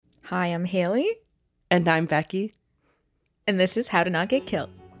Hi, I'm Haley, And I'm Becky. and this is How to Not Get Killed.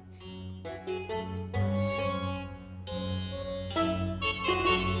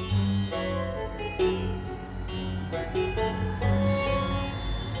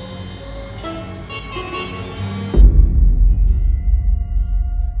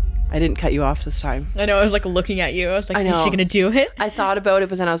 I didn't cut you off this time. I know, I was like looking at you. I was like, I is she know. going to do it? I thought about it,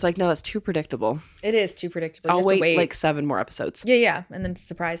 but then I was like, no, that's too predictable. It is too predictable. You I'll have to wait like 7 more episodes. Yeah. And then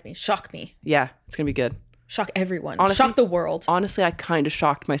surprise me. Shock me. Yeah, it's going to be good. Shock everyone. Honestly- Shock the world. Honestly, I kind of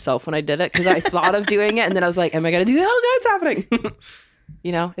shocked myself when I did it because I thought of doing it and then I was like, am I going to do it? Oh, God, it's happening.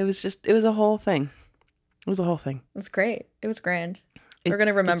 You know, it was a whole thing. It was a whole thing. It was great. It was grand. We're It's-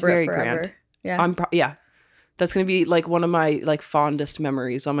 going to remember it's very it forever. grand. Yeah. Yeah. That's going to be like one of my like fondest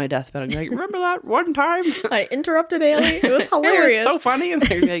memories on my deathdead. I'm like, remember that one time? I interrupted Haley. It was hilarious. It was so funny. And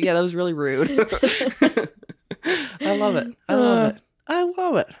they're like, yeah, that was really rude. I love it. I love it. I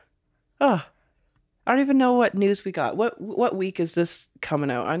love it. Oh, I don't even know what news we got. What week is this coming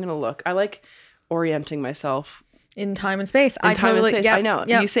out? I'm going to look. I like orienting myself In time and space. in time and space. Yeah, I know.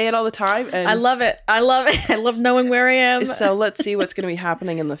 yeah. You say it all the time. And I love it. I love it. I love knowing where I am. so let's see what's going to be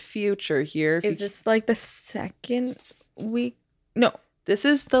happening in the future here. If Is you- this like the second week? No. This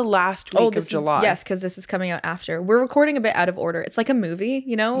is the last week this of July. is, yes, because this is coming out after. We're recording a bit out of order. It's like a movie,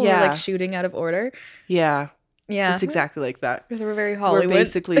 you know? Yeah. We're like shooting out of order. Yeah. Yeah. It's exactly like that. Because we're very Hollywood. We're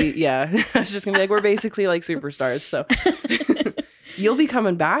basically, yeah. I was just going to be like, we're basically like superstars. So you'll be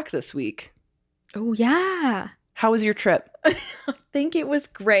coming back this week. Oh, yeah. How was your trip? I think it was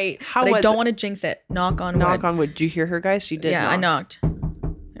great. How but I was don't it? want to jinx it. Knock on Knock wood. on wood. Did you hear her, guys? She did. Yeah, I knock. knocked.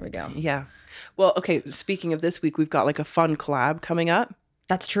 There we go. Yeah. Well, okay. Speaking of this week, we've got like a fun collab coming up.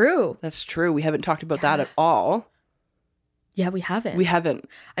 That's true. That's true. We haven't talked about that at all. Yeah, we haven't. We haven't.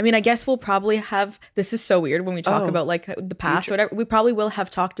 I mean, I guess we'll probably have. This is so weird when we talk Oh. about like the past Future. or whatever. We probably will have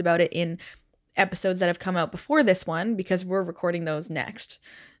talked about it in episodes that have come out before this one because we're recording those next.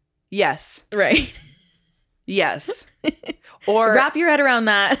 Yes. Right. Yes. Or Wrap your head around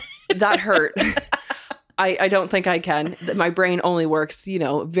that. that hurt. I don't think I can. My brain only works,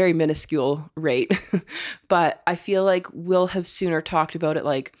 very minuscule rate. But I feel like we'll have sooner talked about it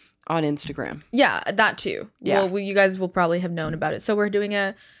like on Instagram. Yeah, that too. Yeah. Well, you guys will probably have known about it. So we're doing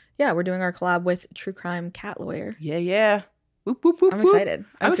our collab with True Crime Cat Lawyer. Yeah. Whoop, whoop, whoop, I'm whoop. excited.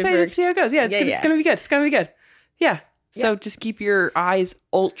 I'm super excited to see how it goes. Yeah, it's Yeah, gonna, yeah. it's gonna be good. It's gonna be good. Yeah. So Yeah. just keep your eyes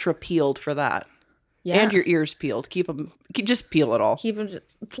ultra peeled for that, Yeah. and your ears peeled. Just peel it all. keep them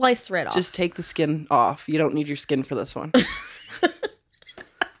just slice right off. Just take the skin off. You don't need your skin for this one.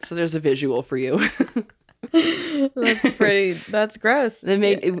 So there's a visual for you. That's gross. That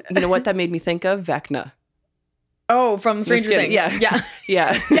made you know what that made me think of? Vecna. Oh, from Stranger skin, Things. yeah.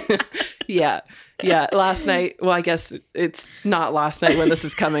 Yeah. Yeah. Yeah. Last night. Well, I guess it's not last night when this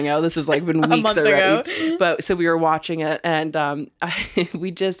is coming out. This has like been weeks month already. ago. But so we were watching it, and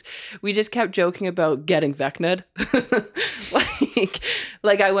we just kept joking about getting Vecna'd.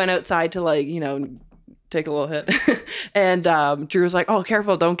 like I went outside to take a little hit, and Drew was like, "Oh,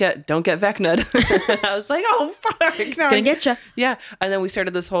 careful! Don't get Vecna'd." I was like, "Oh, fuck! It's gonna get you. Yeah." And then we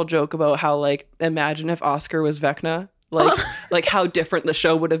started this whole joke about how like, imagine if Oscar was Vecna. Like how different the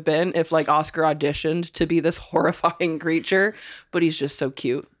show would have been if like Oscar auditioned to be this horrifying creature, but he's just so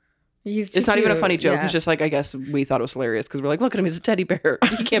cute. It's not even a funny joke. Yeah. It's just like, I guess we thought it was hilarious because we're like, look at him, he's a teddy bear.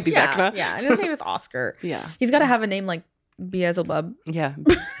 He can't be yeah, Vecna. Yeah, and his name is Oscar. Yeah. He's got to have a name like Beelzebub. Yeah.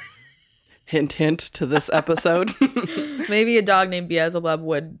 Hint, hint to this episode. Maybe a dog named Beelzebub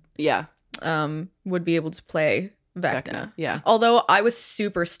would Yeah. be able to play Vecna. Vecna. Yeah. Although I was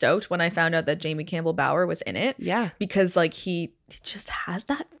super stoked when I found out that Jamie Campbell Bower was in it. Yeah. Because like he just has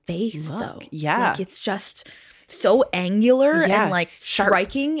that face Look, though. yeah. Like it's just so angular Yeah. and like Sharp.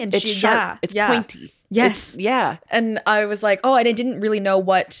 striking and It's sharp. It's pointy. Yes. Yeah. And I was like, oh, and I didn't really know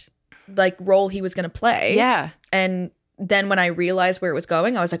what like role he was gonna play. Yeah. And then when I realized where it was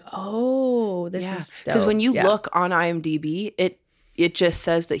going, I was like, oh, this is Because when you yeah. look on IMDb, it just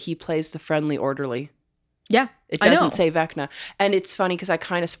says that he plays the friendly orderly. Yeah. It I know. doesn't say Vecna. And it's funny because I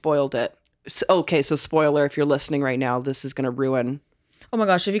kind of spoiled it. So spoiler, if you're listening right now, this is going to ruin. Oh my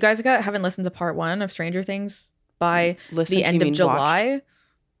gosh, if you guys haven't listened to part 1 of Stranger Things by Listen, the you end of mean July,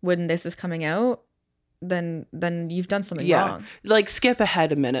 when this is coming out, then you've done something wrong. Like skip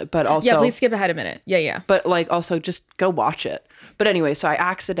ahead a minute, but also. Yeah, please skip ahead a minute. Yeah. But like also just go watch it. But anyway, so I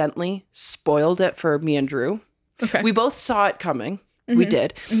accidentally spoiled it for me and Drew. Okay. We both saw it coming. We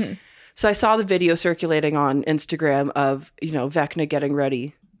did. Mhm. So I saw the video circulating on Instagram of, Vecna getting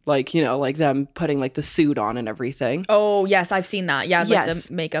ready. Like, like them putting like the suit on and everything. Oh, yes, I've seen that. Yeah, like Yes.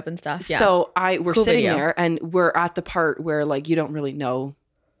 the makeup and stuff. Yeah. So we're Cool sitting video. there and we're at the part where like you don't really know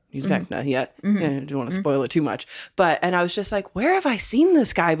He's Mhm. Vecna yet. Mhm. I don't want to Mhm. spoil it too much. And I was just like, where have I seen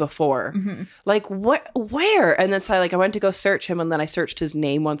this guy before? Mhm. Like, where? And then so I went to go search him, and then I searched his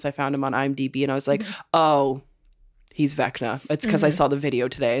name once I found him on IMDb, and I was like, oh, he's Vecna. It's because I saw the video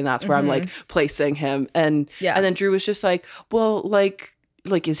today, and that's where I'm like placing him. And then Drew was just like, well, like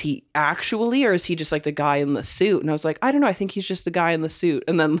is he actually, or is he just like the guy in the suit? And I was like, I don't know. I think he's just the guy in the suit.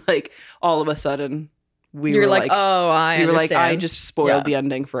 And then like all of a sudden You're like, oh, I you were like, understand. I just spoiled the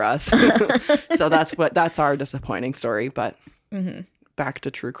ending for us. So that's our disappointing story. But back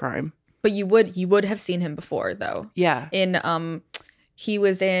to true crime. But you would have seen him before though. Yeah. He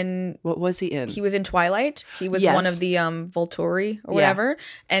was in What was he in? He was in Twilight. He was one of the Volturi or whatever.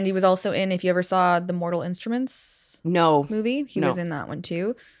 And he was also in, if you ever saw the Mortal Instruments movie, he was in that one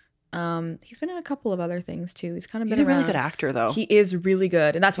too. He's been in a couple of other things too. He's kind of been He's a really around. good actor though. He is really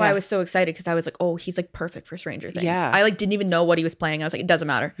good. And that's why I was so excited, because I was like, oh, he's like perfect for Stranger Things. Yeah. I like didn't even know what he was playing. I was like, it doesn't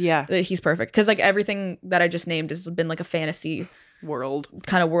matter. Yeah. He's perfect. Because like everything that I just named has been like a fantasy world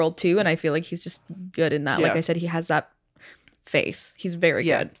too. And I feel like he's just good in that. Like I said, he has that face. He's very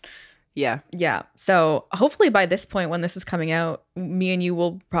good. Yeah. Yeah. So hopefully by this point, when this is coming out, me and you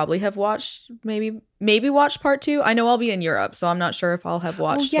will probably have watched maybe watched part 2. I know I'll be in Europe, so I'm not sure if I'll have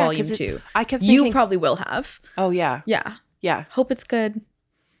watched volume 2. I kept thinking, you probably will have. Oh yeah. Yeah. Yeah. Hope it's good.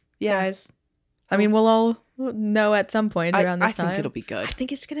 Yeah. Guys. I mean, we'll all know at some point around this time. I think it'll be good. I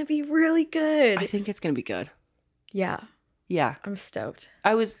think it's gonna be really good. I think it's gonna be good. Yeah. Yeah. I'm stoked.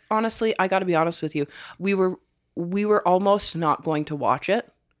 I was honestly, I gotta be honest with you. We were almost not going to watch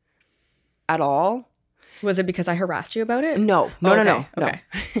it at all. Was it because I harassed you about it? No. Okay.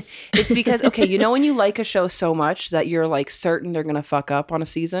 It's because, okay, you know when you like a show so much that you're like certain they're gonna fuck up on a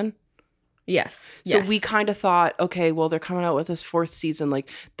season? Yes. So we kind of thought, okay, well, they're coming out with this 4th season. Like,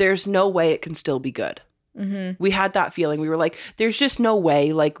 there's no way it can still be good. We had that feeling. We were like, there's just no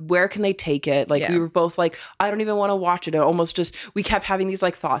way. Like, where can they take it? Like, we were both like, I don't even want to watch it. It almost just, we kept having these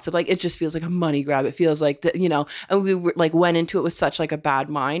like thoughts of like, it just feels like a money grab. It feels like that, and we were like, went into it with such like a bad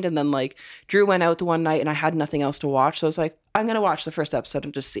mind. And then like Drew went out the one night and I had nothing else to watch. So I was like, I'm going to watch the first episode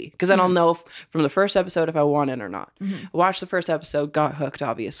and just see. Because then I'll know from the first episode if I want it or not. I watched the first episode, got hooked,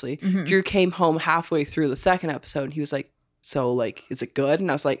 obviously. Drew came home halfway through the second episode and he was like, so like, is it good? And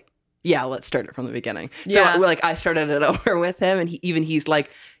I was like, yeah, let's start it from the beginning. Yeah. So like I started it over with him and he's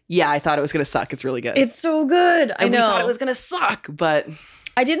like, yeah, I thought it was going to suck. It's really good. It's so good. I know. We thought it was going to suck, but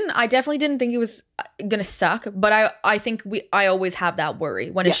I definitely didn't think it was gonna suck, but I think I always have that worry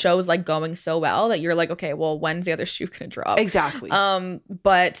when a show's like going so well that you're like, okay, well, when's the other shoe gonna drop? Exactly.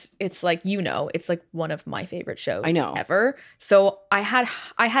 But it's like, it's like one of my favorite shows I know. ever. So I had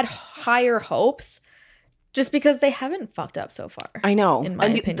higher hopes just because they haven't fucked up so far. I know. In my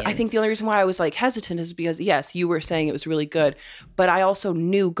opinion. I think the only reason why I was like hesitant is because, yes, you were saying it was really good, but I also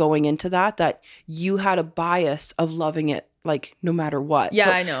knew going into that you had a bias of loving it like no matter what. Yeah,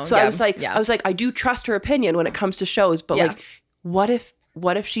 I know. So I was like, I do trust her opinion when it comes to shows, but like, what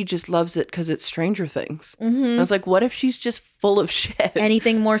if she just loves it because it's Stranger Things? I was like, what if she's just full of shit?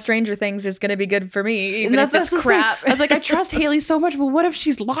 Anything more Stranger Things is gonna be good for me, even if it's crap. I was like, I trust Haley so much, but what if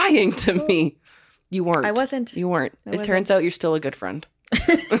she's lying to me? You weren't. I wasn't. You weren't. It turns out you're still a good friend.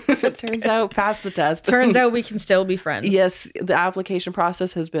 It turns out, pass the test. Turns out we can still be friends. Yes, the application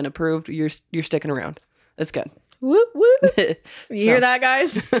process has been approved. You're sticking around. That's good. Woo woo. You hear that,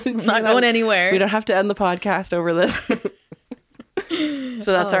 guys? Not going anywhere. We don't have to end the podcast over this.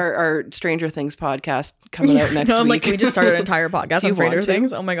 So that's our Stranger Things podcast coming out next week. I'm like, we just started an entire podcast on Stranger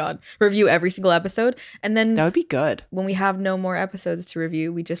Things. Oh my God. Review every single episode. And then that would be good. When we have no more episodes to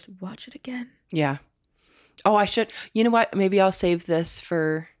review, we just watch it again. Yeah. Oh, I should. You know what? Maybe I'll save this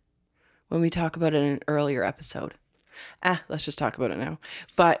for when we talk about it in an earlier episode. Let's just talk about it now.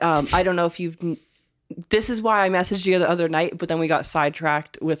 But I don't know if you've... This is why I messaged you the other night, but then we got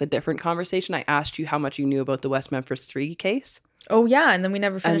sidetracked with a different conversation. I asked you how much you knew about the West Memphis 3 case. Oh, yeah. And then we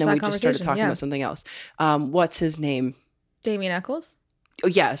never finished that conversation. And then we just started talking about something else. What's his name? Damien Eccles? Oh,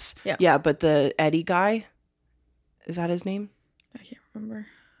 yes. Yeah, but the Eddie guy, is that his name? I can't remember.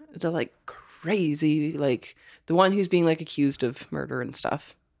 The like crazy, like the one who's being like accused of murder and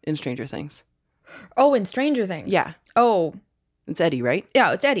stuff in Stranger Things. Oh, in Stranger Things? Yeah. Oh. It's Eddie, right?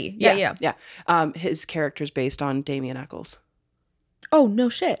 Yeah, it's Eddie. Yeah. His character's based on Damien Eccles. Oh, no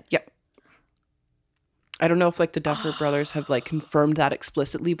shit. Yep. I don't know if like the Duffer brothers have like confirmed that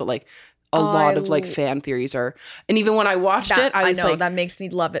explicitly, but like a lot of like fan theories are, and even when I watched it, I was know like, that makes me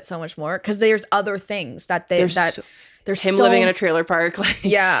love it so much more because there's other things that there's him living in a trailer park, like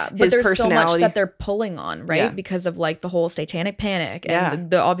but his there's personality. so much that they're pulling on, right? Because of like the whole satanic panic and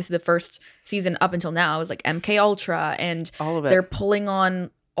the obviously the first season up until now is like MK Ultra and all of it. They're pulling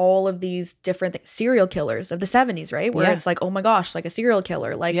on all of these different serial killers of the 70s, right? Where it's like, oh my gosh, like a serial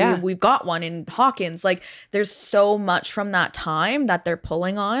killer. Like we've got one in Hawkins. Like there's so much from that time that they're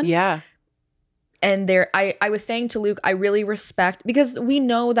pulling on. Yeah. And I was saying to Luke, I really respect, because we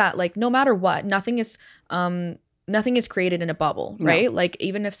know that like no matter what, nothing is created in a bubble, right? No. Like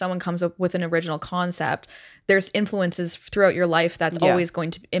even if someone comes up with an original concept, there's influences throughout your life that's always going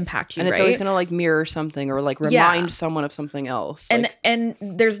to impact you, and it's always going to like mirror something or like remind someone of something else. And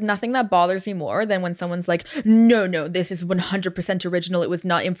there's nothing that bothers me more than when someone's like, no, this is 100% original. It was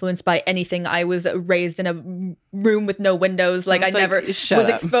not influenced by anything. I was raised in a room with no windows. Like I never was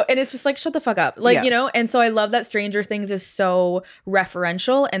exposed. And it's just like, shut the fuck up. Like, you know? And so I love that Stranger Things is so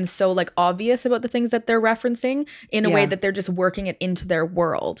referential and so like obvious about the things that they're referencing in a way that they're just working it into their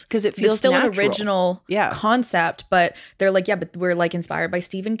world. Because it feels still natural. An original concept, but they're like, but we're like inspired by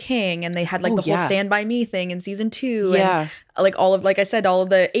Stephen King, and they had like the whole Stand By Me thing in season 2, and like all of, like I said, all of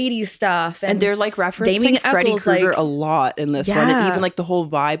the 80s stuff, and they're like referencing Freddy Krueger a lot in this one, and even like the whole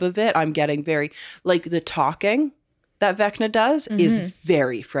vibe of it, I'm getting very like the talking that Vecna does is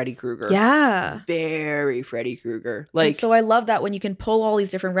very Freddy Krueger. Yeah. Very Freddy Krueger. Like, and so I love that when you can pull all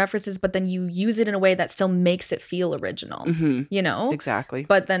these different references, but then you use it in a way that still makes it feel original, you know? Exactly.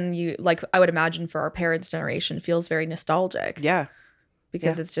 But then you, like, I would imagine for our parents' generation, feels very nostalgic. Yeah.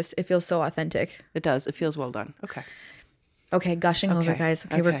 Because it's just, it feels so authentic. It does. It feels well done. Okay, gushing over, guys.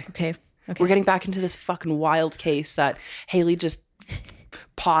 Okay. We're getting back into this fucking wild case that Haley just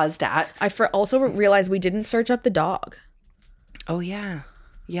paused at. I also realized we didn't search up the dog. Oh yeah.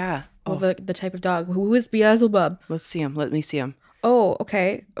 Well, the type of dog. Who is Beelzebub? Let's see him. Let me see him. Oh,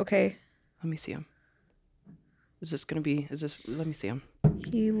 okay. Let me see him. Let me see him.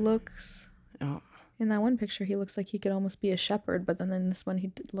 He looks. Oh. In that one picture, he looks like he could almost be a shepherd, but then in this one,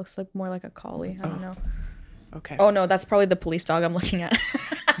 he looks like more like a collie. I don't know. Okay. Oh no, that's probably the police dog I'm looking at.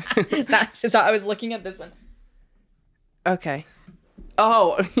 I was looking at this one. Okay.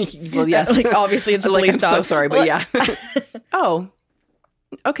 Oh, well, yes. Like, obviously, it's a police dog. I'm so sorry, but yeah. Oh,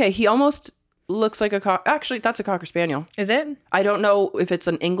 okay. He almost looks like actually, that's a Cocker Spaniel. Is it? I don't know if it's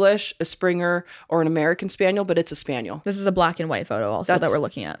an English, a Springer, or an American Spaniel, but it's a Spaniel. This is a black and white photo also that we're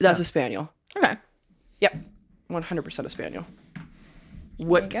looking at. That's a Spaniel. Okay. Yep. 100% a Spaniel.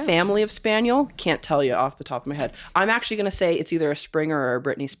 What family of Spaniel? Can't tell you off the top of my head. I'm actually going to say it's either a Springer or a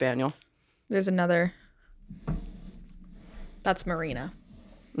Brittany Spaniel. There's another... That's Marina.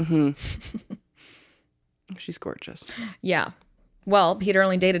 She's gorgeous. Yeah. Well, Peter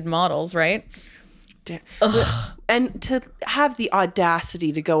only dated models, right? And to have the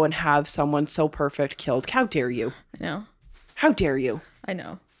audacity to go and have someone so perfect killed. How dare you? I know. How dare you? I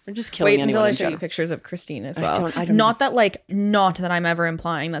know. Or just killing anyone. Wait until I show you pictures of Christine as well. Not that I'm ever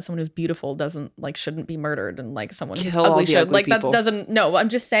implying that someone who's beautiful shouldn't be murdered, and like someone who's ugly should. Like that doesn't. No, I'm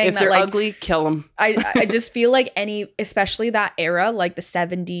just saying if they're ugly, kill them. I just feel like especially that era, like the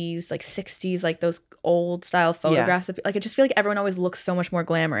 70s, like 60s, like those old style photographs. Like I just feel like everyone always looks so much more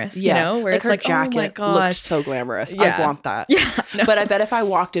glamorous. You know, where it's her like, jacket oh my gosh, looks so glamorous. I want that. Yeah. No. But I bet if I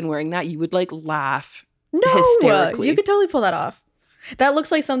walked in wearing that, you would like laugh. No, hysterically. You could totally pull that off. That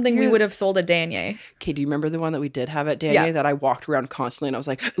looks like something we would have sold at Danier. Okay, do you remember the one that we did have at Danier that I walked around constantly and I was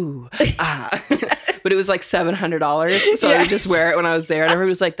like, ooh, ah. But it was like $700. So I would just wear it when I was there. And everybody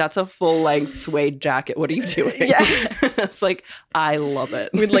was like, that's a full length suede jacket. What are you doing? Yeah. It's like, I love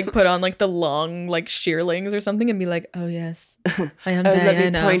it. We'd like put on like the long like shearlings or something and be like, oh yes, I am Diana.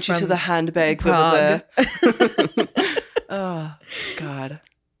 Let me point you to the handbags over there. Oh, God.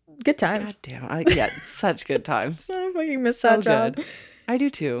 Good times. God damn. Such good times. I fucking miss that job. Good. I do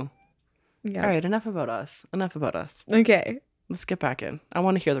too. Yeah. All right, enough about us. Okay. Let's get back in. I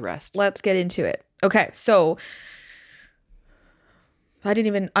want to hear the rest. Let's get into it. Okay, so I'm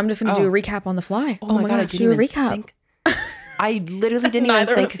just going to do a recap on the fly. Oh my God, I didn't even recap. I literally didn't even think.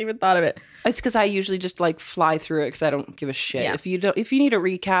 Neither of us even thought of it. It's because I usually just like fly through it because I don't give a shit. Yeah. If you need a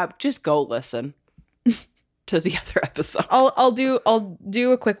recap, just go listen to the other episode. I'll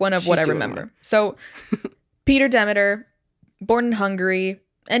do a quick one of what I remember. So Peter Demeter, born in Hungary,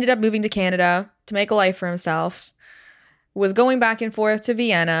 ended up moving to Canada to make a life for himself, was going back and forth to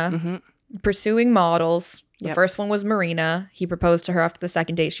Vienna, pursuing models. The first one was Marina. He proposed to her after the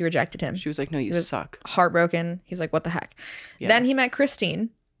second date. She rejected him. She was like, no, you suck. Heartbroken. He's like, what the heck? Yeah. Then he met Christine,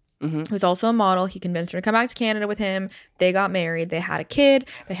 who's also a model. He convinced her to come back to Canada with him. They got married. They had a kid.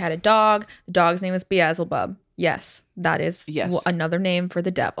 They had a dog. The dog's name was Beelzebub. Yes, that is another name for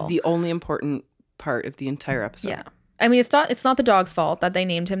the devil. The only important part of the entire episode. Yeah. I mean, it's not the dog's fault that they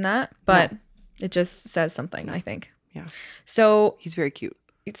named him that, but it just says something, I think. Yeah. So he's very cute.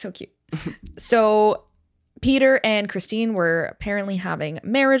 It's so cute. So Peter and Christine were apparently having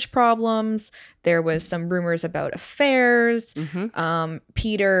marriage problems. There was some rumors about affairs.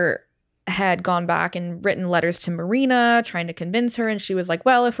 Peter had gone back and written letters to Marina trying to convince her, and she was like,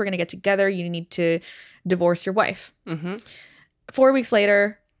 well, if we're going to get together, you need to divorce your wife. 4 weeks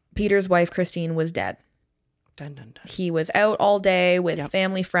later, Peter's wife, Christine, was dead. Dun, dun, dun. He was out all day with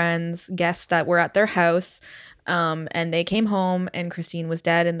family, friends, guests that were at their house, and they came home, and Christine was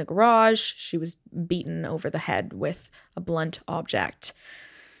dead in the garage. She was beaten over the head with a blunt object.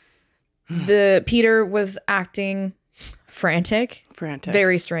 Peter was acting frantic,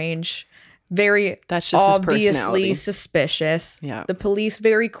 very strange, very That's just obviously suspicious. Yeah. The police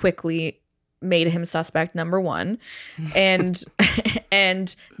very quickly made him suspect number 1, and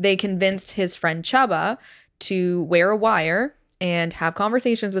and they convinced his friend Chubba to wear a wire and have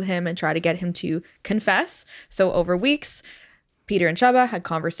conversations with him and try to get him to confess. So over weeks, Peter and Chubba had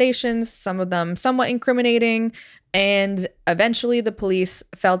conversations, some of them somewhat incriminating, and eventually the police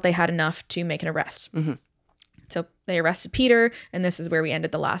felt they had enough to make an arrest. So they arrested Peter, and this is where we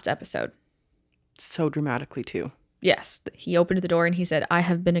ended the last episode. So dramatically, too. Yes. He opened the door and he said, I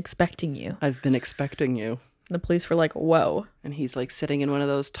have been expecting you. I've been expecting you. And the police were like, whoa. And he's like sitting in one of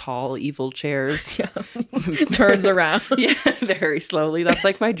those tall, evil chairs. Turns around. Very slowly. That's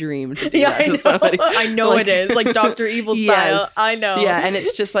like my dream to do that to somebody. I know like, it is. Like Dr. Evil style. I know. Yeah, and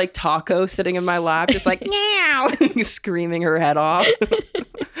it's just like Taco sitting in my lap, just like, meow, screaming her head off.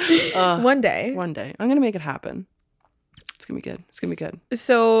 One day. I'm going to make it happen. It's going to be good. It's going to be good.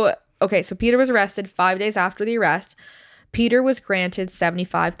 So Peter was arrested 5 days after the arrest. Peter was granted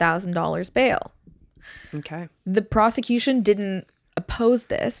 $75,000 bail. Okay. The prosecution didn't oppose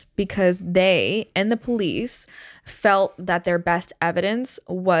this because they and the police felt that their best evidence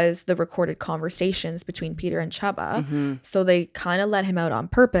was the recorded conversations between Peter and Chubba. So they kind of let him out on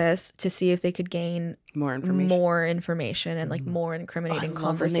purpose to see if they could gain more information and like more incriminating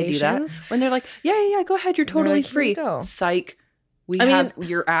conversations. When they're like, yeah, go ahead, you're totally free. Psych. We have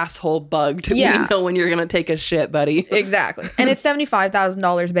your asshole bugged. Yeah. We know when you're going to take a shit, buddy. Exactly. And it's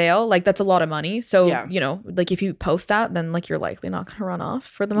 $75,000 bail. Like, that's a lot of money. So, like, if you post that, then, like, you're likely not going to run off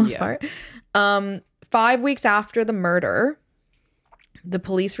for the most part. 5 weeks after the murder, the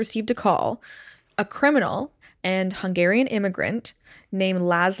police received a call. A criminal and Hungarian immigrant named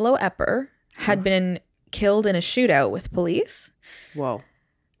Laszlo Epper had been killed in a shootout with police. Whoa.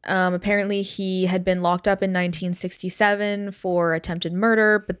 Apparently he had been locked up in 1967 for attempted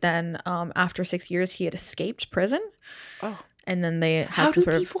murder, but then after 6 years he had escaped prison. Oh. And then they had to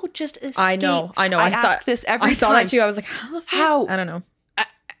people just escape? I know. I ask this every time. I saw that too. I was like, how the fuck? How? I don't know.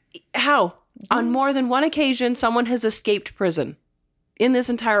 How? On more than one occasion, someone has escaped prison in this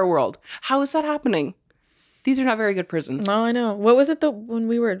entire world. How is that happening? These are not very good prisons. No, I know. What was it when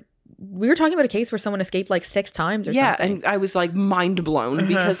we were talking about a case where someone escaped like 6 times or something. Yeah, and I was like mind blown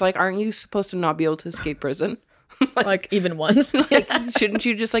because like, aren't you supposed to not be able to escape prison? like even once? Like, shouldn't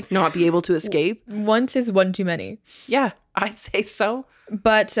you just like not be able to escape? Once is one too many. Yeah, I'd say so.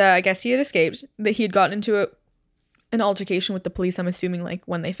 But I guess he had escaped. That he had gotten into an altercation with the police, I'm assuming, like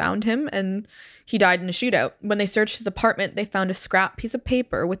when they found him, and he died in a shootout. When they searched his apartment, they found a scrap piece of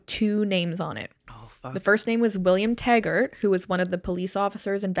paper with 2 names on it. The first name was William Taggart, who was one of the police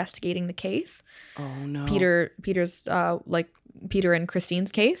officers investigating the case. Oh no. Peter's like Peter and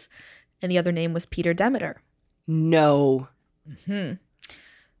Christine's case, and the other name was Peter Demeter. No.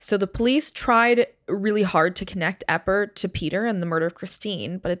 So the police tried really hard to connect Epper to Peter and the murder of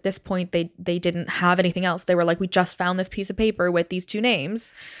Christine, but at this point they didn't have anything else. They were like, we just found this piece of paper with these 2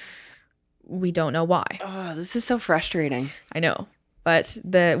 names. We don't know why. Oh, this is so frustrating. I know. But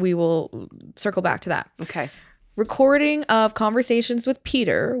we will circle back to that. Okay. Recording of conversations with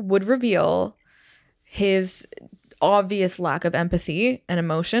Peter would reveal his obvious lack of empathy and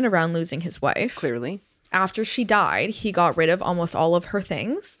emotion around losing his wife. Clearly. After she died, he got rid of almost all of her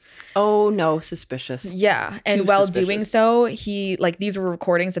things. Oh, no. Suspicious. Yeah. And while doing so, he, like, these were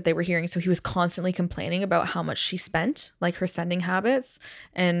recordings that they were hearing. So he was constantly complaining about how much she spent, like her spending habits,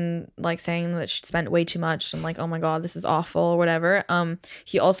 and like saying that she spent way too much and like, oh my God, this is awful or whatever.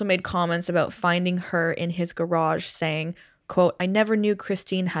 He also made comments about finding her in his garage saying, quote, I never knew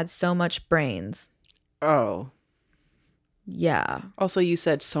Christine had so much brains. Oh. Yeah. Also, you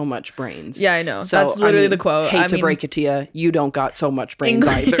said so much brains. Yeah, I know. So, that's literally the quote. Hate to break it to you. You don't got so much brains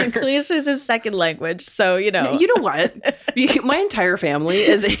either. English is his second language. So, you know. You know what? My entire family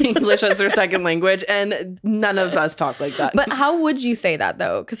is English as their second language, and none of us talk like that. But how would you say that,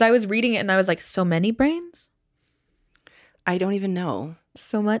 though? Because I was reading it and I was like, so many brains? I don't even know.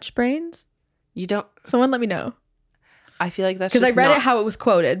 So much brains? You don't. Someone let me know. I feel like that's because I read it how it was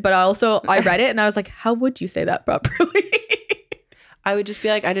quoted, but I read it and I was like, how would you say that properly? I would just be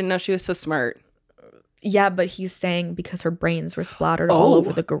like, I didn't know she was so smart. Yeah, but he's saying because her brains were splattered all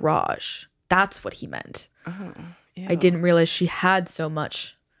over the garage. That's what he meant. Oh, I didn't realize she had so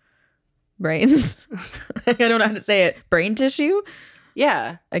much brains. I don't know how to say it. Brain tissue?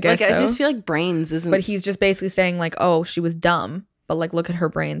 Yeah. I guess like, so. I just feel like brains isn't... But he's just basically saying like, oh, she was dumb, but like look at her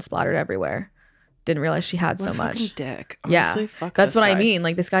brain splattered everywhere. Didn't realize she had so much. Dick. Honestly, fuck that's what guy. I mean.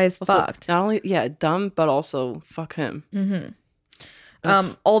 Like this guy is also, fucked. Not only dumb, but also fuck him.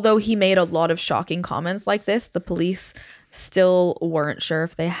 Although he made a lot of shocking comments like this, the police still weren't sure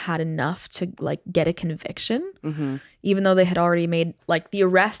if they had enough to like get a conviction, even though they had already made like the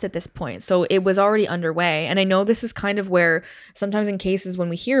arrest at this point. So it was already underway. And I know this is kind of where sometimes in cases when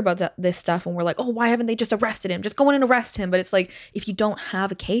we hear about this stuff and we're like, oh, why haven't they just arrested him? Just go in and arrest him. But it's like, if you don't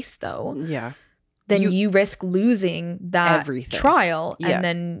have a case though, then you risk losing that trial. And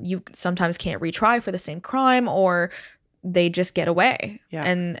then you sometimes can't retry for the same crime, or they just get away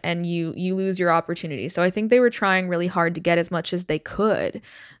and you lose your opportunity. So I think they were trying really hard to get as much as they could.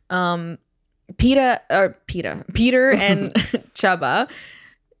 Peter and Chubba,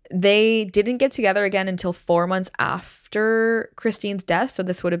 they didn't get together again until 4 months after Christine's death. So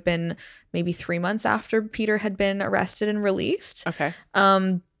this would have been maybe 3 months after Peter had been arrested and released. Okay.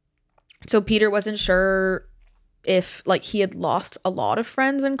 So Peter wasn't sure if like he had lost a lot of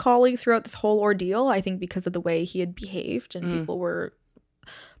friends and colleagues throughout this whole ordeal, I think because of the way he had behaved and people were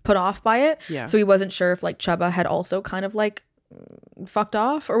put off by it. Yeah. So he wasn't sure if like Chubba had also kind of like fucked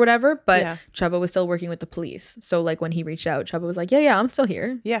off or whatever, but Chubba was still working with the police. So like when he reached out, Chubba was like, yeah, I'm still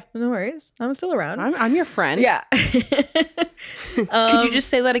here. Yeah. No worries. I'm still around. I'm your friend. Yeah. Could you just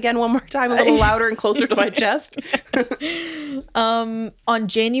say that again one more time, a little louder and closer to my chest? On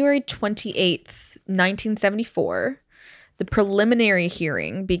January 28th, 1974, the preliminary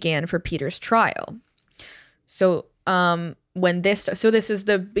hearing began for Peter's trial. So this is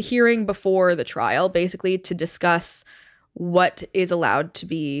the hearing before the trial, basically to discuss what is allowed to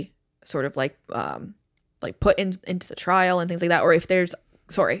be sort of like put into the trial and things like that, or if there's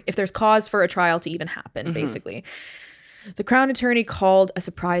cause for a trial to even happen, basically. The Crown Attorney called a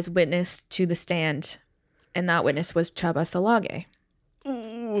surprise witness to the stand, and that witness was Chubba Szilagyi.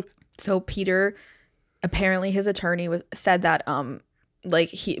 So Peter, apparently his attorney said that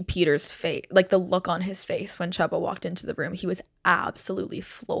Peter's face, like the look on his face when Chubba walked into the room, he was absolutely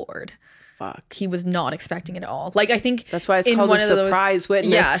floored. Fuck. He was not expecting it at all. Like I think that's why it's called a surprise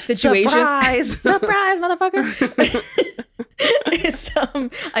witness. Yeah, situations. Surprise, motherfucker. It's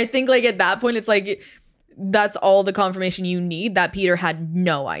I think like at that point it's like that's all the confirmation you need that Peter had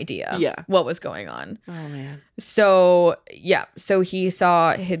no idea what was going on. Oh man. So he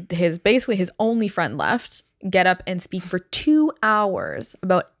saw his basically his only friend left get up and speak for 2 hours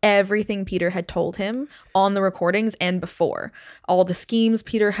about everything Peter had told him on the recordings and before. All the schemes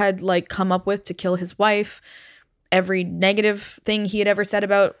Peter had like come up with to kill his wife, every negative thing he had ever said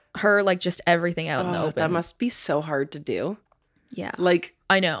about her, like just everything out in the open. That must be so hard to do. Yeah. Like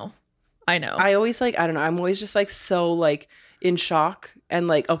I know. I always like, I don't know, I'm always just like so like in shock and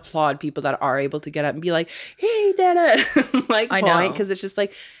like applaud people that are able to get up and be like, he did it. Like, I know. Because it's just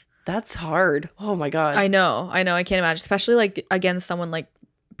like, that's hard. Oh my God. I know. I can't imagine, especially like against someone like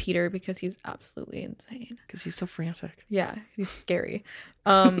Peter, because he's absolutely insane. Because he's so frantic. Yeah. He's scary.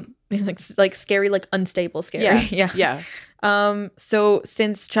 He's like scary, like unstable scary. Yeah. So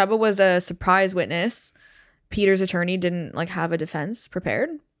since Chubba was a surprise witness, Peter's attorney didn't like have a defense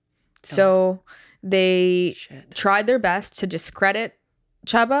prepared. So they tried their best to discredit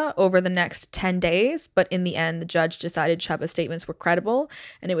Chubba over the next 10 days, but in the end, the judge decided Chubba's statements were credible,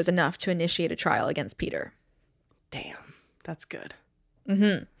 and it was enough to initiate a trial against Peter. Damn, that's good.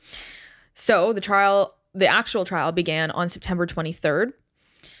 So the actual trial began on September 23rd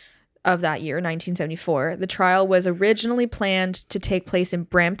of that year, 1974. The trial was originally planned to take place in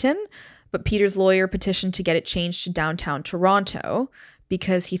Brampton, but Peter's lawyer petitioned to get it changed to downtown Toronto,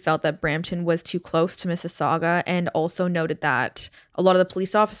 because he felt that Brampton was too close to Mississauga, and also noted that a lot of the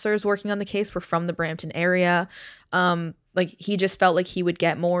police officers working on the case were from the Brampton area. Like he just felt like he would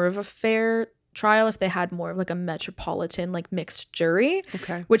get more of a fair trial if they had more of like a metropolitan like mixed jury.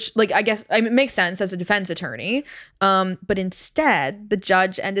 Okay. Which like I guess it makes sense as a defense attorney. But instead, the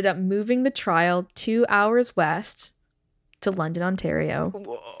judge ended up moving the trial 2 hours west to London, Ontario.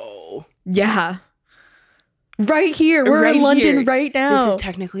 Whoa. Yeah. Right here. We're in London right now. This is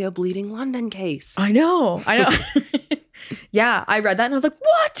technically a Bleeding London case. I know. Yeah, I read that and I was like,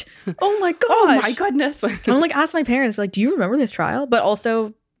 what? Oh my gosh. Oh my goodness. I'm like, ask my parents, like, do you remember this trial? But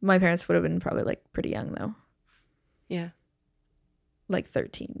also my parents would have been probably like pretty young though. Yeah. Like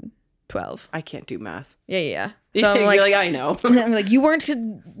 13, 12. I can't do math. Yeah. So I'm like, you're like, I know. I'm like, you weren't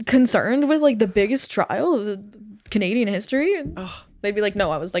concerned with like the biggest trial of the Canadian history? Oh, they'd be like,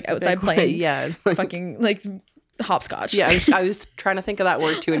 no, I was like outside playing fucking like hopscotch. Yeah, I was trying to think of that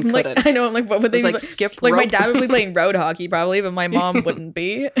word too and couldn't. Like, I know. I'm like, what would they like skip rope? Like my dad would be playing road hockey probably, but my mom wouldn't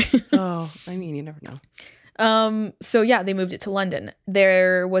be. Oh, I mean, you never know. So yeah, they moved it to London.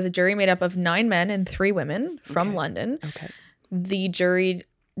 There was a jury made up of 9 men and 3 women from London. Okay. The jury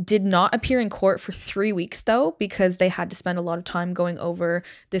did not appear in court for 3 weeks though, because they had to spend a lot of time going over,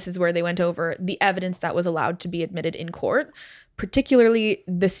 this is where they went over the evidence that was allowed to be admitted in court, particularly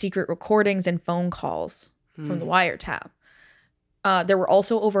the secret recordings and phone calls from the wiretap. There were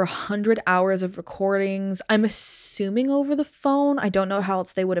also over 100 hours of recordings, I'm assuming over the phone. I don't know how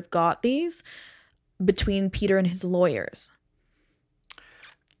else they would have got these, between Peter and his lawyers.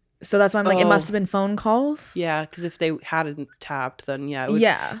 So that's why I'm like, it must have been phone calls. Yeah, because if they hadn't tapped, then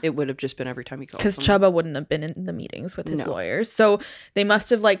it would have just been every time he called. Because Chubba wouldn't have been in the meetings with his lawyers. So they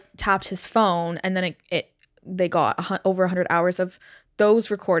must have like tapped his phone, and then they got over 100 hours of those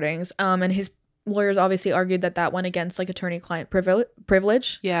recordings. And his lawyers obviously argued that went against like attorney-client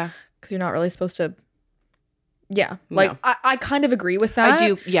privilege. Yeah. Because you're not really supposed to. Yeah, like no. I kind of agree with that. I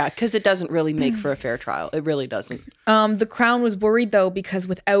do, yeah, because it doesn't really make for a fair trial. It really doesn't. The Crown was worried though, because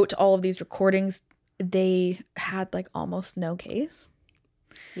without all of these recordings, they had like almost no case.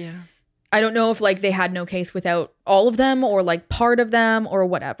 Yeah. I don't know if like they had no case without all of them or like part of them or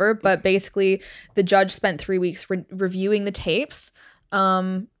whatever, but basically the judge spent 3 weeks reviewing the tapes.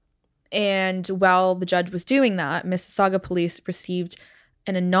 And while the judge was doing that, Mississauga police received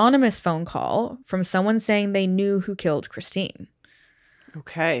an anonymous phone call from someone saying they knew who killed Christine.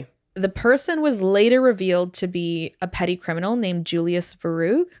 Okay. The person was later revealed to be a petty criminal named Julius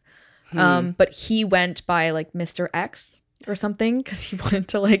Verhoeven, but he went by like Mr. X or something because he wanted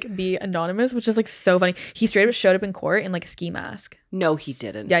to like be anonymous, which is like so funny. He straight up showed up in court in like a ski mask. No, he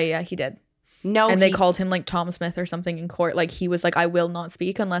didn't. Yeah, he did. No, and they called him like Tom Smith or something in court. Like he was like, I will not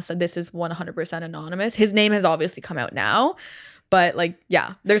speak unless this is 100% anonymous. His name has obviously come out now. But like,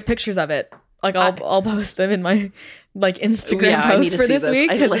 yeah, there's pictures of it. Like I'll post them in my like Instagram post for this week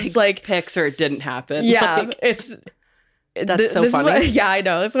because it's like pics or it didn't happen. Yeah, like, it's that's so funny. Yeah, I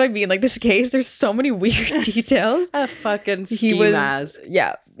know. That's what I mean. Like this case, there's so many weird details. A fucking ski mask.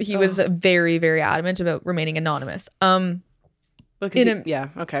 Yeah, he was very, very adamant about remaining anonymous. Okay.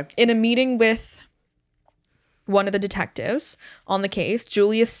 In a meeting with one of the detectives on the case,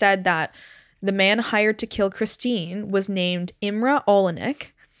 Julius said that the man hired to kill Christine was named Imre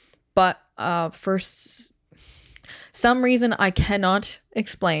Olenek, but for some reason I cannot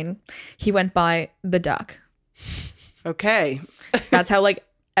explain, he went by the Duck. Okay. That's how like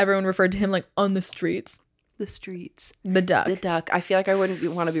everyone referred to him, like on the streets. The streets. The Duck. The Duck. I feel like I wouldn't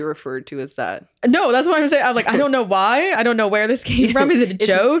want to be referred to as that. No, that's what I'm saying. I'm like, I don't know why. I don't know where this came from. Is it a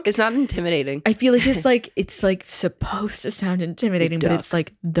joke? It's not intimidating. I feel like it's like supposed to sound intimidating, but it's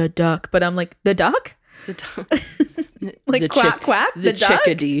like the Duck. But I'm like, the Duck? The Duck. Like the quack quack? The duck?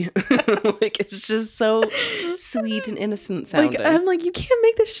 chickadee. Like it's just so sweet and innocent sounding. Like I'm like, you can't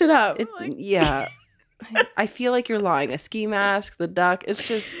make this shit up. Like, yeah. I feel like you're lying. A ski mask, the duck. It's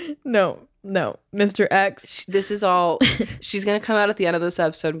just no, Mr. X. This is all. She's gonna come out at the end of this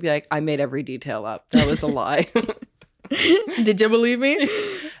episode and be like, "I made every detail up. That was a lie." Did you believe me?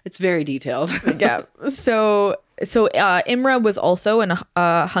 It's very detailed. Yeah. So Imre was also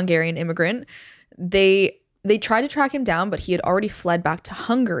a Hungarian immigrant. They tried to track him down, but he had already fled back to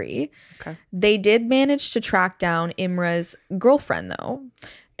Hungary. Okay. They did manage to track down Imre's girlfriend though.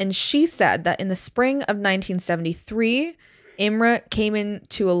 And she said that in the spring of 1973, Imre came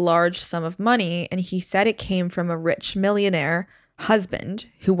into a large sum of money, and he said it came from a rich millionaire husband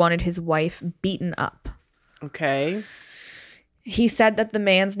who wanted his wife beaten up. Okay. He said that the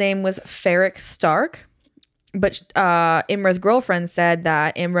man's name was Ferenc Stark, but Imre's girlfriend said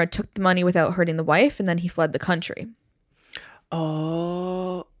that Imre took the money without hurting the wife, and then he fled the country.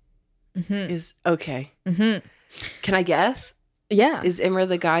 Oh. Mm-hmm. Okay. Mm-hmm. Can I guess? Yeah. Is Imre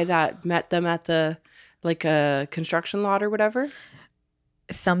the guy that met them at the, like, a construction lot or whatever?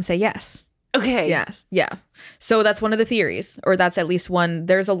 Some say yes. Okay. Yes. Yeah. So that's one of the theories, or that's at least one.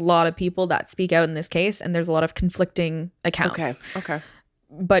 There's a lot of people that speak out in this case, and there's a lot of conflicting accounts. Okay.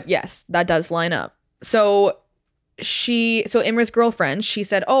 But yes, that does line up. So Imre's girlfriend, she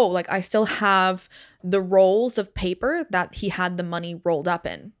said, oh, like, I still have the rolls of paper that he had the money rolled up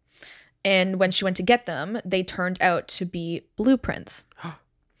in. And when she went to get them, they turned out to be blueprints.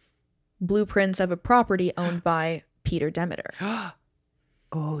 Blueprints of a property owned by Peter Demeter.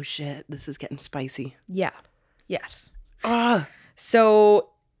 Oh, shit. This is getting spicy. Yeah. Yes. Ah. So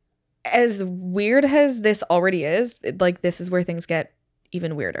as weird as this already is, like this is where things get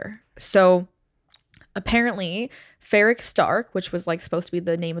even weirder. So apparently Ferric Stark, which was like supposed to be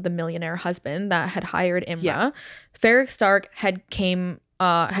the name of the millionaire husband that had hired Imra, Ferric Stark had come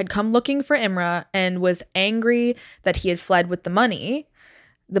looking for Imra and was angry that he had fled with the money.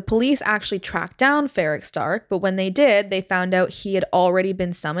 The police actually tracked down Ferric Stark, but when they did, they found out he had already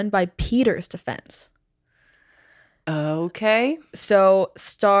been summoned by Peter's defense. Okay. So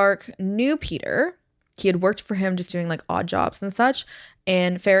Stark knew Peter. He had worked for him just doing like odd jobs and such.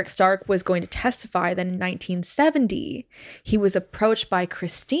 And Ferric Stark was going to testify that in 1970, he was approached by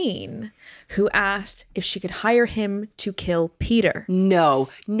Christine, who asked if she could hire him to kill Peter. No,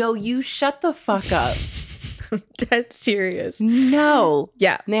 you shut the fuck up. I'm dead serious. No.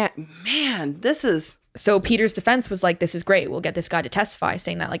 Yeah. Man, this is... So Peter's defense was like, this is great. We'll get this guy to testify,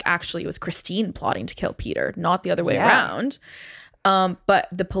 saying that like actually it was Christine plotting to kill Peter, not the other way around. But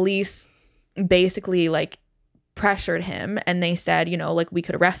the police basically like pressured him and they said, you know, like we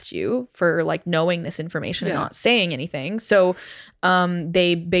could arrest you for like knowing this information and not saying anything. So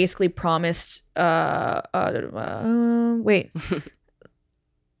they basically promised wait.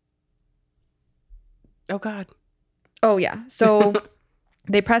 Oh God. Oh yeah. So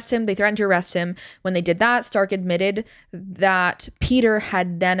they pressed him. They threatened to arrest him. When they did that, Stark admitted that Peter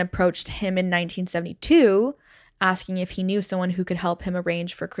had then approached him in 1972 asking if he knew someone who could help him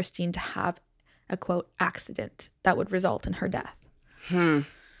arrange for Christine to have a, quote, accident that would result in her death.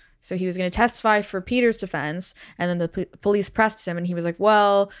 So he was going to testify for Peter's defense, and then the police pressed him, and he was like,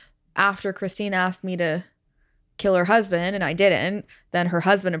 well, after Christine asked me to kill her husband and I didn't, then her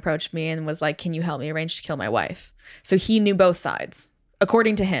husband approached me and was like, can you help me arrange to kill my wife? So he knew both sides.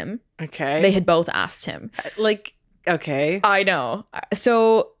 According to him, they had both asked him. Like, okay. I know.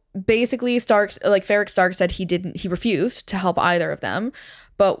 So basically Ferric Stark said he refused to help either of them.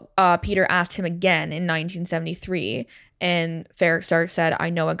 But Peter asked him again in 1973. And Ferric Stark said, I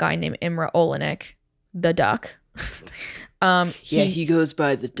know a guy named Imra Olenek, the Duck. He goes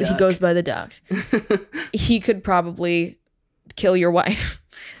by the Duck. He goes by the Duck. He could probably kill your wife.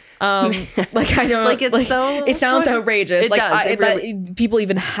 Like I don't like it's like, so it sounds outrageous. It like does. People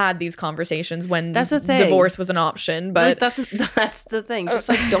even had these conversations when that's the thing. Divorce was an option. But like, that's the thing. Just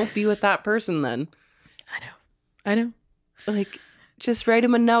like don't be with that person then. I know. Like just write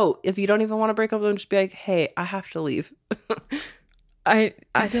him a note. If you don't even want to break up with them, just be like, hey, I have to leave. I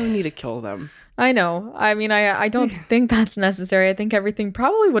don't need to kill them. I know. I mean, I don't think that's necessary. I think everything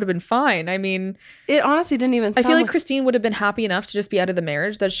probably would have been fine. I mean, it honestly didn't even I feel like Christine would have been happy enough to just be out of the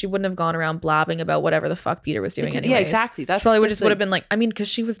marriage that she wouldn't have gone around blabbing about whatever the fuck Peter was doing anyways. Yeah, exactly. That's she probably would have been like, I mean, because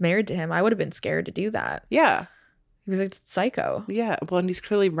she was married to him. I would have been scared to do that. Yeah. He was a psycho. Yeah. Well, and he's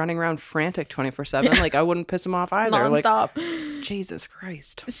clearly running around frantic 24/7. Like, I wouldn't piss him off either. Nonstop. Like, Jesus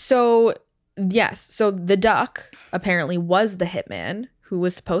Christ. So, yes. So the Duck apparently was the hitman who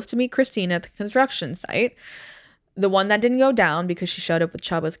was supposed to meet Christine at the construction site. The one that didn't go down because she showed up with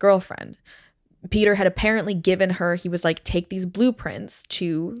Chubba's girlfriend. Peter had apparently given her, he was like, take these blueprints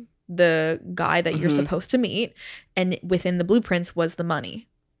to the guy that you're supposed to meet. And within the blueprints was the money.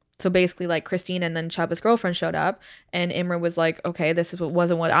 So basically like Christine and then Chubba's girlfriend showed up and Imra was like, okay,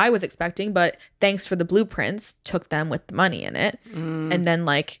 wasn't what I was expecting, but thanks for the blueprints, took them with the money in it. And then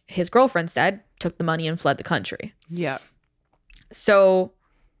like his girlfriend said, took the money and fled the country. Yeah. So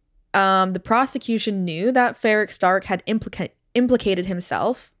the prosecution knew that Ferric Stark had implicated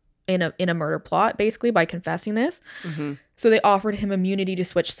himself in a murder plot, basically, by confessing this. So they offered him immunity to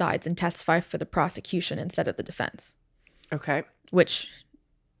switch sides and testify for the prosecution instead of the defense. Okay. Which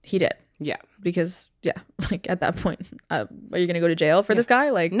he did. Yeah. Because, yeah, like at that point, are you going to go to jail for this guy?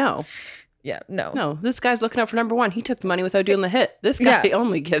 Like, no. Yeah, no. No, this guy's looking out for number one. He took the money without doing the hit. This guy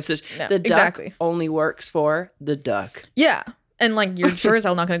only gives it. No, the Duck only works for the Duck. Yeah. And like, you're sure as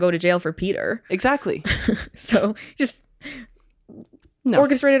hell not going to go to jail for Peter. Exactly. So just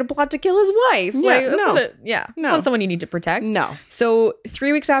orchestrated a plot to kill his wife. Yeah, like, it's not someone you need to protect. No. So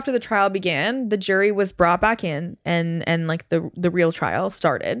 3 weeks after the trial began, the jury was brought back in and like the real trial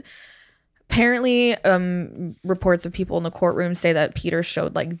started. Apparently, reports of people in the courtroom say that Peter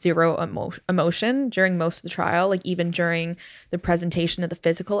showed like zero emotion during most of the trial, like even during the presentation of the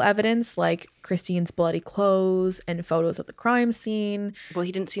physical evidence, like Christine's bloody clothes and photos of the crime scene. Well,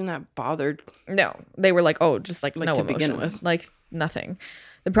 he didn't seem that bothered. No, they were like, oh, just like no to emotion. Begin with, like nothing.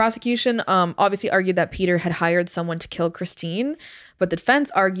 The prosecution obviously argued that Peter had hired someone to kill Christine, but the defense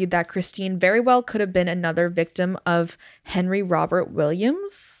argued that Christine very well could have been another victim of Henry Robert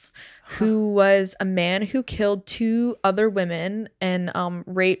Williams, who was a man who killed 2 other women and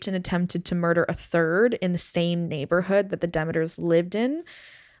raped and attempted to murder a third in the same neighborhood that the Demeters lived in.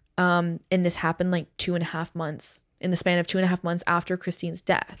 And this happened like 2.5 months, in the span of 2.5 months after Christine's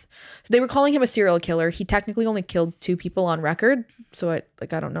death. So they were calling him a serial killer. He technically only killed 2 people on record. So I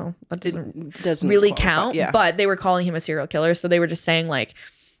don't know. That doesn't really count. Yeah. But they were calling him a serial killer. So they were just saying like,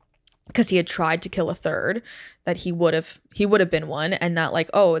 because he had tried to kill a third, that he would have been one, and that like,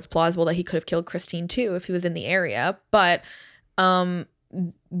 oh, it's plausible that he could have killed Christine too if he was in the area. But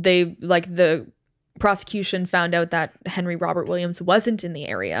they, like, the prosecution found out that Henry Robert Williams wasn't in the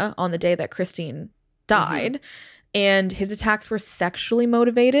area on the day that Christine died. And his attacks were sexually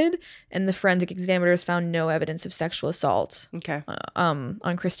motivated, and the forensic examiners found no evidence of sexual assault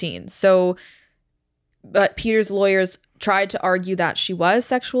on Christine. So, but Peter's lawyers tried to argue that she was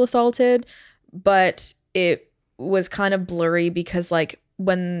sexual assaulted, but it was kind of blurry because like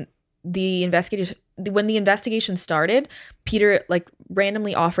when the investigation started, Peter like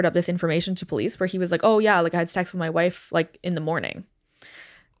randomly offered up this information to police where he was like, oh yeah, like I had sex with my wife like in the morning.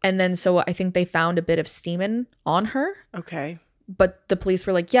 And then so I think they found a bit of semen on her. Okay. But the police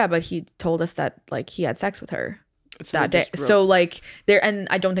were like, yeah, but he told us that like he had sex with her that day. So like there, and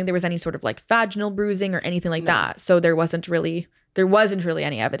I don't think there was any sort of like vaginal bruising or anything like that. So there wasn't really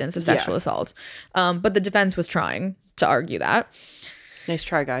any evidence of sexual assault. But the defense was trying to argue that. Nice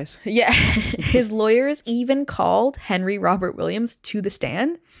try, guys. Yeah. His lawyers even called Henry Robert Williams to the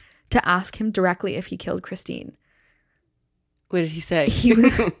stand to ask him directly if he killed Christine. What did he say?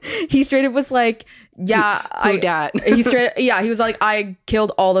 He straight up was like, yeah, he was like, I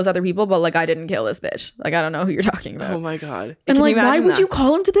killed all those other people, but like I didn't kill this bitch. Like I don't know who you're talking about. Oh my God. And like, why would you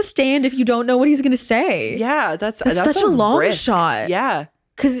call him to the stand if you don't know what he's gonna say? Yeah, that's such a long shot. Yeah.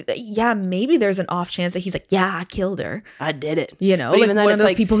 Cause yeah, maybe there's an off chance that he's like, yeah, I killed her. I did it. You know, like one of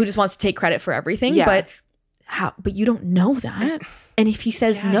those people who just wants to take credit for everything. Yeah. But you don't know that. And if he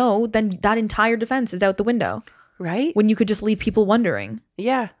says no, then that entire defense is out the window. Right? When you could just leave people wondering.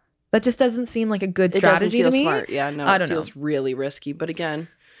 Yeah. That just doesn't seem like a good strategy to me. Smart. Yeah, no, it feels really risky. But again,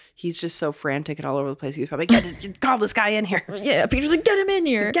 he's just so frantic and all over the place. He was probably like, call this guy in here. Yeah, Peter's like, get him in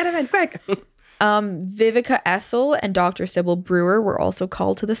here. Get him in, quick. Vivica Essel and Dr. Sybil Brewer were also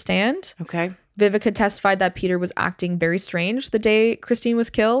called to the stand. Okay. Vivica testified that Peter was acting very strange the day Christine was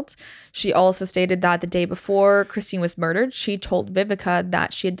killed. She also stated that the day before Christine was murdered, she told Vivica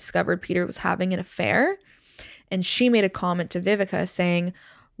that she had discovered Peter was having an affair. And she made a comment to Vivica saying,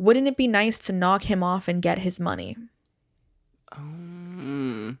 wouldn't it be nice to knock him off and get his money?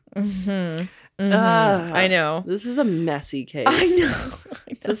 I know. This is a messy case. I know.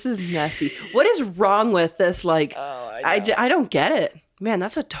 This is messy. What is wrong with this? Like, I don't get it. Man,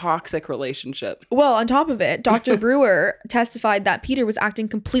 that's a toxic relationship. Well, on top of it, Dr. Brewer testified that Peter was acting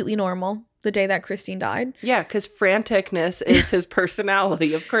completely normal the day that Christine died. Yeah, because franticness is his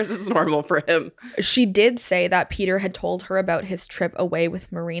personality. Of course it's normal for him. She did say that Peter had told her about his trip away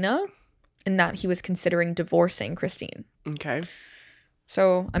with Marina and that he was considering divorcing Christine. Okay.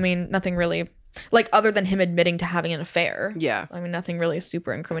 So, I mean, nothing really, like, other than him admitting to having an affair. Yeah. I mean, nothing really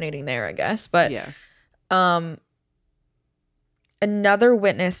super incriminating there, I guess. But yeah. Another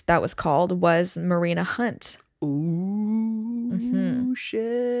witness that was called was Marina Hunt. Ooh,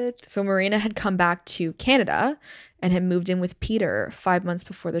 shit. So Marina had come back to Canada and had moved in with Peter 5 months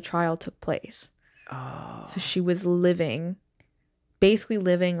before the trial took place. Oh. So she was basically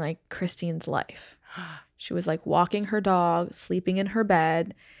living like Christine's life. She was like walking her dog, sleeping in her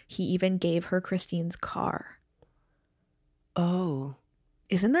bed. He even gave her Christine's car. Oh.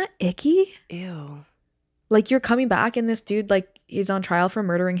 Isn't that icky? Ew. Like you're coming back and this dude like is on trial for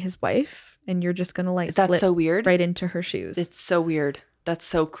murdering his wife. And you're just gonna like slip so weird right into her shoes. It's so weird. That's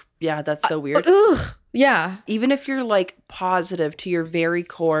so weird. Ugh. Yeah. Even if you're like positive to your very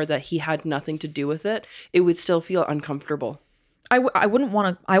core that he had nothing to do with it, it would still feel uncomfortable. I wouldn't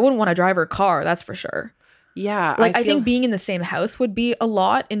want to drive her car. That's for sure. Yeah. Like I think being in the same house would be a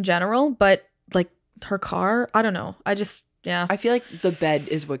lot in general, but like her car, I don't know. Yeah. I feel like the bed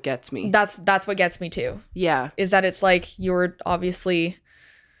is what gets me. That's what gets me too. Yeah. Is that it's like you're obviously.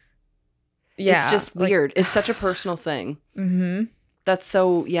 Yeah. It's just weird. It's such a personal thing. Mm-hmm. That's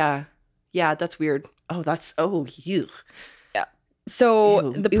so, yeah. Yeah, that's weird. Ew. Yeah.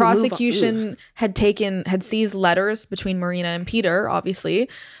 So the prosecution had seized letters between Marina and Peter, obviously,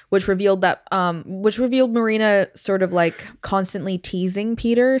 which revealed Marina sort of like constantly teasing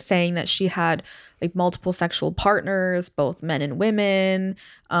Peter, saying that she had like multiple sexual partners, both men and women.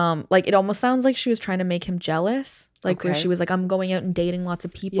 Like it almost sounds like she was trying to make him jealous. Like where she was like, I'm going out and dating lots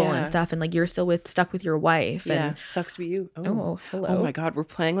of people and stuff, and like you're still stuck with your wife. And sucks to be you. Oh, hello. Oh my God, we're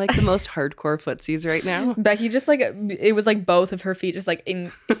playing like the most hardcore footsies right now. Becky just like it was like both of her feet just like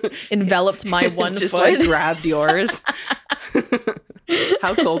enveloped my one just foot. Like grabbed yours.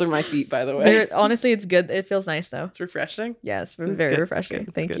 How cold are my feet, by the way? Honestly, it's good. It feels nice though. It's refreshing. Yes, very refreshing.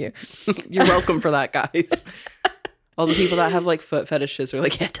 Thank you. You're welcome for that, guys. All the people that have like foot fetishes are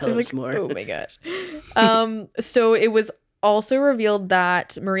like, yeah, tell us more. Oh my gosh. So it was also revealed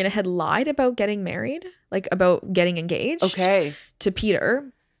that Marina had lied about getting married, like about getting engaged. To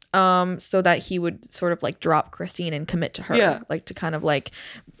Peter. So that he would sort of like drop Christine and commit to her. Yeah. Like to kind of like,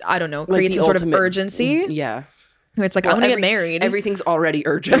 I don't know, create some sort of urgency. Yeah. It's like, I'm gonna get married. Everything's already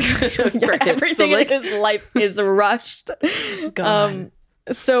urgent. Everything in his life is rushed. God.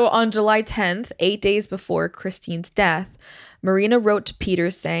 So on July 10th, 8 days before Christine's death, Marina wrote to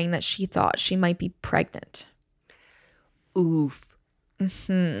Peter saying that she thought she might be pregnant. Oof.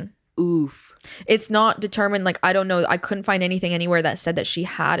 Mm-hmm. Oof. It's not determined. Like, I don't know. I couldn't find anything anywhere that said that she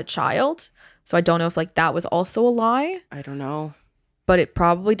had a child. So I don't know if like that was also a lie. I don't know. But it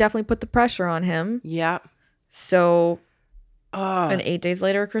probably definitely put the pressure on him. Yeah. So... and 8 days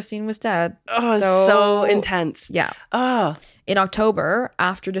later, Christine was dead. Oh, so intense. Yeah. Oh. In October,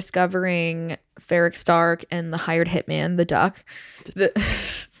 after discovering Ferric Stark and the hired hitman, the Duck,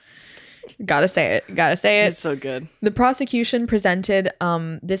 gotta say it. It's so good. The prosecution presented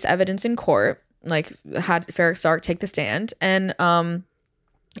this evidence in court, like had Ferric Stark take the stand and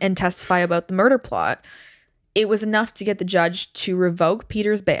testify about the murder plot. It was enough to get the judge to revoke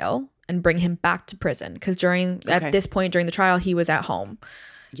Peter's bail and bring him back to prison because at this point during the trial he was at home.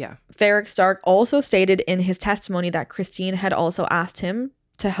 Yeah. Ferric Stark also stated in his testimony that Christine had also asked him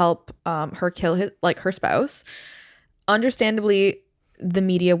to help her kill her spouse. Understandably, the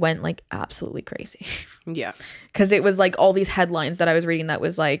media went like absolutely crazy. Yeah. Because it was like all these headlines that I was reading that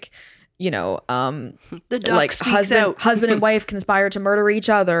was like, you know, the Duck like husband and wife conspire to murder each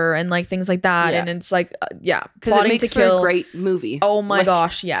other and like things like that. Yeah. And it's like, plotting to kill. For a great movie. Oh my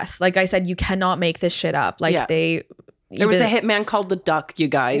gosh, yes. Like I said, you cannot make this shit up. Like there was a hitman called the Duck, you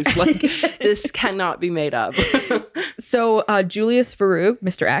guys. Like this cannot be made up. So Julius Varug,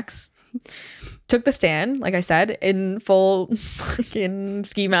 Mr. X, took the stand, like I said, in full fucking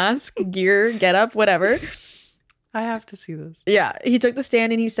ski mask, gear, get up, whatever. I have to see this. Yeah. He took the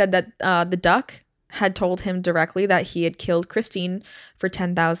stand and he said that the Duck had told him directly that he had killed Christine for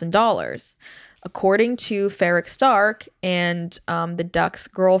 $10,000. According to Ferric Stark and the Duck's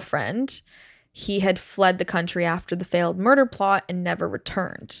girlfriend, he had fled the country after the failed murder plot and never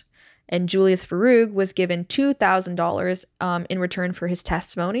returned. And Julius Varug was given $2,000 in return for his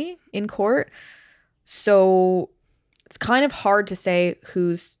testimony in court. So it's kind of hard to say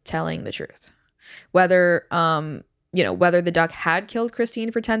who's telling the truth. Whether whether the Duck had killed Christine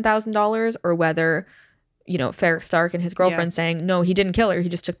for $10,000 or whether, Ferric Stark and his girlfriend saying, no, he didn't kill her. He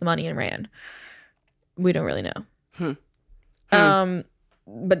just took the money and ran. We don't really know.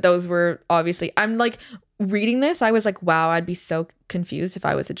 But those were obviously, I'm like reading this. I was like, wow, I'd be so confused if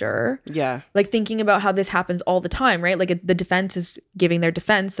I was a juror. Yeah. Like thinking about how this happens all the time, right? Like the defense is giving their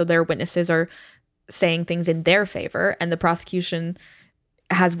defense. So their witnesses are saying things in their favor and the prosecution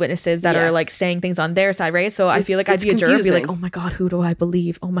has witnesses that are like saying things on their side, right? So I feel like I'd be a juror and be like, oh my God, who do I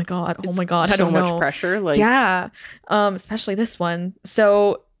believe? Oh my God, I don't know. So much pressure. Like yeah. Especially this one.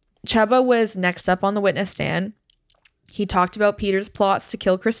 So Cheba was next up on the witness stand. He talked about Peter's plots to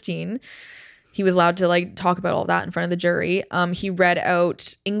kill Christine. He was allowed to like talk about all that in front of the jury. He read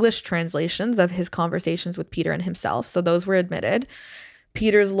out English translations of his conversations with Peter and himself. So those were admitted.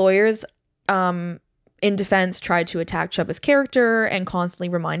 Peter's lawyers in defense tried to attack Cheba's character and constantly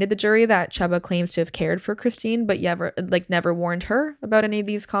reminded the jury that Cheba claims to have cared for Christine, but never warned her about any of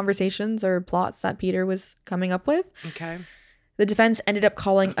these conversations or plots that Peter was coming up with. Okay. The defense ended up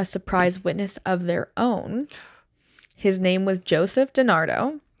calling a surprise witness of their own. His name was Joseph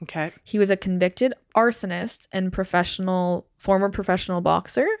DiNardo. Okay. He was a convicted arsonist and former professional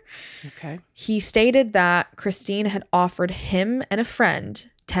boxer. Okay. He stated that Christine had offered him and a friend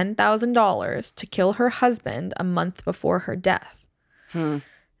 $10,000 to kill her husband a month before her death.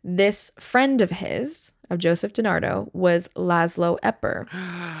 This friend of his, of Joseph DiNardo, was Laszlo Epper,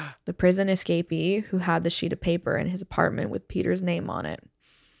 the prison escapee who had the sheet of paper in his apartment with Peter's name on it.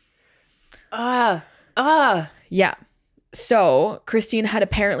 Yeah. So Christine had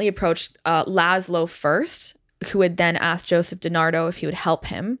apparently approached Laszlo first, who had then asked Joseph DiNardo if he would help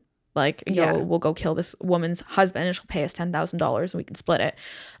him. Like, we'll go kill this woman's husband and she'll pay us $10,000 and we can split it.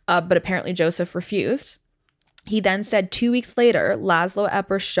 But apparently Joseph refused. He then said 2 weeks later, Laszlo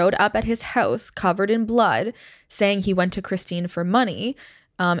Epper showed up at his house covered in blood, saying he went to Christine for money.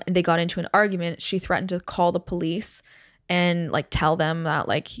 And they got into an argument. She threatened to call the police and like tell them that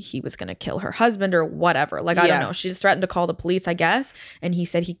like he was going to kill her husband or whatever. Like, I don't know. She just threatened to call the police, I guess. And he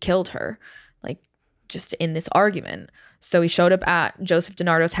said he killed her, like just in this argument. So he showed up at Joseph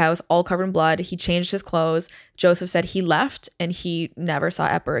DiNardo's house, all covered in blood. He changed his clothes. Joseph said he left and he never saw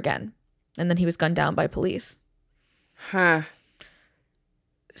Epper again. And then he was gunned down by police. Huh.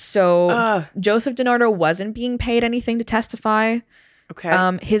 So Joseph DiNardo wasn't being paid anything to testify.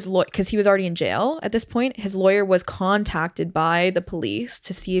 Okay. His lawyer, because he was already in jail at this point, his lawyer was contacted by the police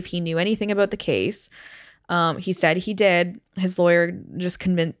to see if he knew anything about the case. He said he did. His lawyer just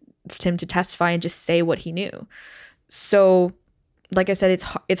convinced him to testify and just say what he knew. So, like I said,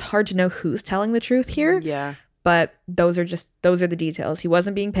 it's hard to know who's telling the truth here. Yeah. But those are the details. He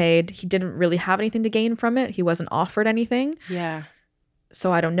wasn't being paid. He didn't really have anything to gain from it. He wasn't offered anything. Yeah.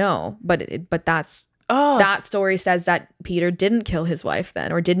 So I don't know. But that story says that Peter didn't kill his wife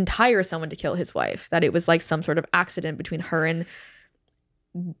then, or didn't hire someone to kill his wife. That it was like some sort of accident between her and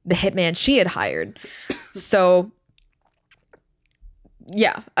the hitman she had hired. So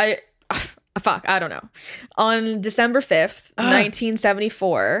yeah, I don't know. On December 5th,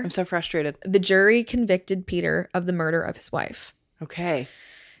 1974. I'm so frustrated. The jury convicted Peter of the murder of his wife. Okay.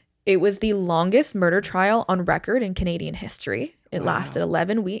 It was the longest murder trial on record in Canadian history. It lasted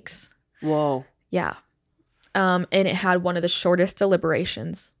 11 weeks. Whoa. Yeah. And it had one of the shortest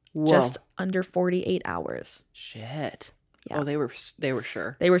deliberations. Whoa. Just under 48 hours. Shit. Yeah. Oh, they were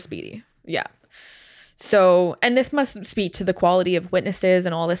sure. They were speedy. Yeah. So, and this must speak to the quality of witnesses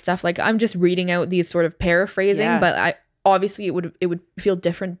and all this stuff. Like, I'm just reading out these sort of paraphrasing, but obviously it would feel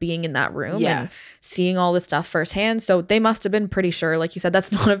different being in that room and seeing all this stuff firsthand. So they must have been pretty sure. Like you said,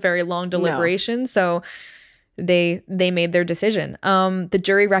 that's not a very long deliberation. No. So they made their decision. The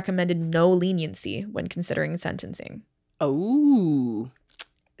jury recommended no leniency when considering sentencing. Oh.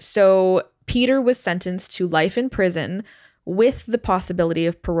 So Peter was sentenced to life in prison with the possibility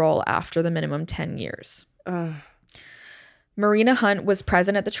of parole after the minimum 10 years. Marina Hunt was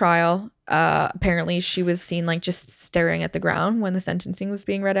present at the trial. Apparently she was seen like just staring at the ground when the sentencing was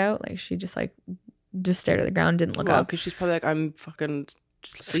being read out. Like she just stared at the ground, didn't look up. Because she's probably like, I'm fucking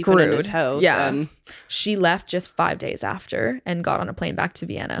sleeping in his house. Yeah. And... She left just 5 days after and got on a plane back to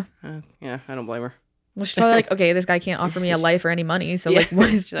Vienna. Yeah, I don't blame her. Well, she's probably like, okay, this guy can't offer me a life or any money. So like, what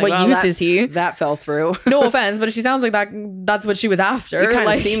use is he? That fell through. No offense, but she sounds like that's what she was after. It kind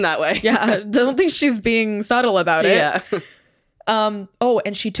of seemed that way. Yeah. Don't think she's being subtle about it. Yeah. And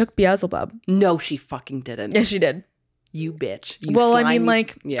she took Beelzebub. No, she fucking didn't. Yeah, she did. You bitch. I mean,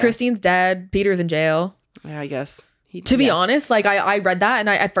 like, Christine's dead. Peter's in jail. Yeah, I guess. To be honest, like, I read that and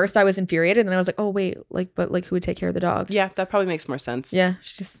at first I was infuriated and then I was like, oh, wait, like, but like, who would take care of the dog? Yeah, that probably makes more sense. Yeah,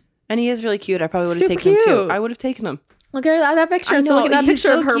 she's... And he is really cute. I probably would have taken him too. I would have taken him. Look at that picture. I'm still looking at that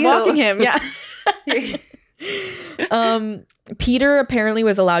picture of her walking him. Yeah. Peter apparently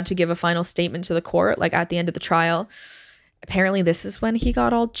was allowed to give a final statement to the court, like at the end of the trial. Apparently this is when he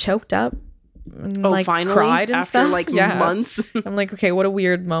got all choked up and finally? Cried and after stuff. Months. I'm like, okay, what a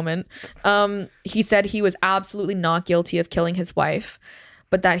weird moment. He said he was absolutely not guilty of killing his wife,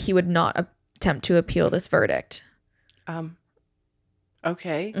 but that he would not attempt to appeal this verdict.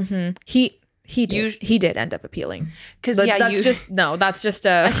 Okay. Mm-hmm. He did end up appealing. Because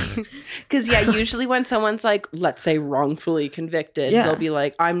usually when someone's like, let's say wrongfully convicted, they'll be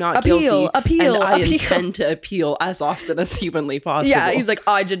like, I'm not guilty. And I intend to appeal as often as humanly possible. Yeah, he's like,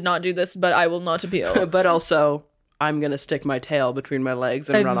 I did not do this, but I will not appeal. But also, I'm going to stick my tail between my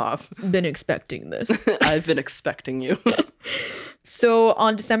legs and run off. Been expecting this. I've been expecting you. So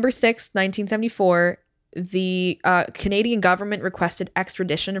on December 6th, 1974, the Canadian government requested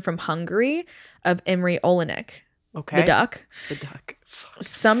extradition from Hungary of Imre Olenek, the duck. The duck.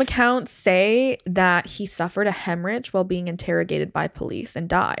 Some accounts say that he suffered a hemorrhage while being interrogated by police and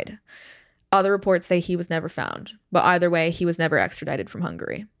died. Other reports say he was never found, but either way, he was never extradited from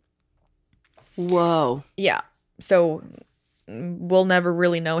Hungary. Whoa. Yeah. So we'll never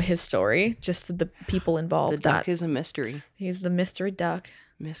really know his story, just the people involved. The duck is a mystery. He's the mystery duck.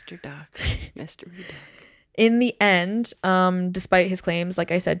 Mr. Duck. Mystery duck. In the end, despite his claims,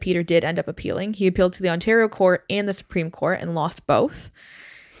 like I said, Peter did end up appealing. He appealed to the Ontario court and the Supreme Court and lost both.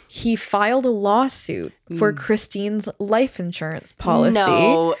 He filed a lawsuit for Christine's life insurance policy.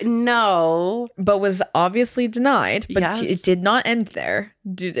 No. But was obviously denied. But it did not end there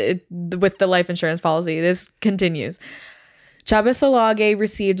with the life insurance policy. This continues. Chabasalage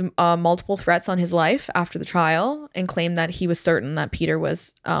received multiple threats on his life after the trial and claimed that he was certain that Peter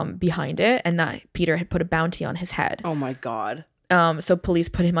was behind it and that Peter had put a bounty on his head. Oh my God. So police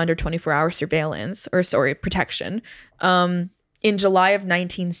put him under 24-hour protection. In July of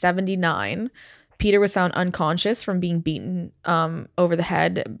 1979, Peter was found unconscious from being beaten over the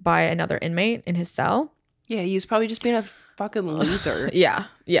head by another inmate in his cell. Yeah, he was probably just being a fucking loser. Yeah.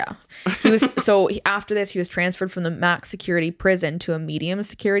 After this, he was transferred from the max security prison to a medium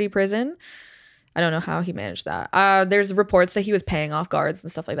security prison. I don't know how he managed that. There's reports that he was paying off guards and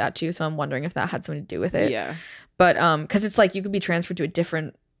stuff like that too. So I'm wondering if that had something to do with it. Yeah. But because it's like you could be transferred to a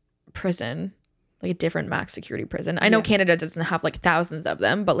different prison, like a different max security prison. I know Canada doesn't have like thousands of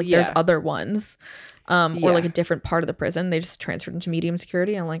them, but like there's other ones. Or like a different part of the prison. They just transferred into medium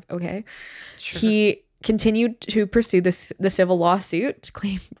security. I'm like, okay. Sure. He continued to pursue the civil lawsuit to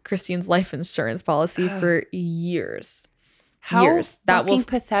claim Christine's life insurance policy for years. That was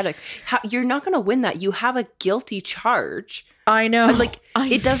pathetic. You're not going to win that. You have a guilty charge. I know.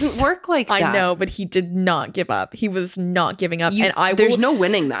 It doesn't work like that. I know, but he did not give up. He was not giving up. There's no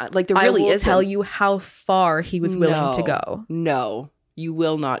winning that. Like there really isn't. I will tell you how far he was willing to go. No, you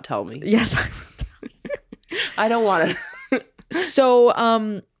will not tell me. Yes, I will tell you. I don't want to.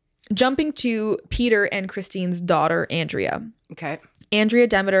 So, jumping to Peter and Christine's daughter, Andrea. Okay. Andrea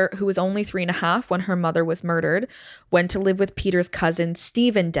Demeter, who was only 3.5 when her mother was murdered, went to live with Peter's cousin,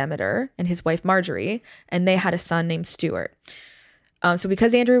 Stephen Demeter, and his wife, Marjorie, and they had a son named Stuart. So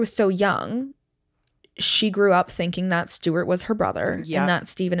because Andrea was so young, she grew up thinking that Stuart was her brother and that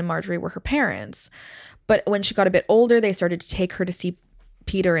Stephen and Marjorie were her parents. But when she got a bit older, they started to take her to see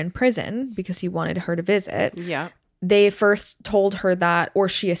Peter in prison because he wanted her to visit. Yeah. They first told her that, or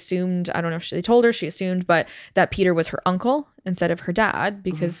she assumed, I don't know if they told her, she assumed, but that Peter was her uncle instead of her dad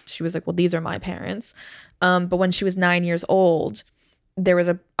because she was like, well, these are my parents. But when she was 9 years old, there was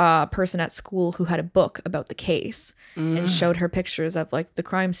a person at school who had a book about the case and showed her pictures of like the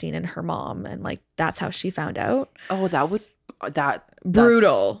crime scene and her mom. And like, that's how she found out. Oh, that's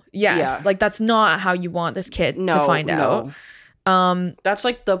brutal. Yes. Yeah. Like that's not how you want this kid to find out. That's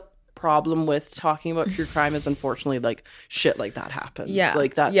like the problem with talking about true crime is unfortunately like shit like that happens. Yeah.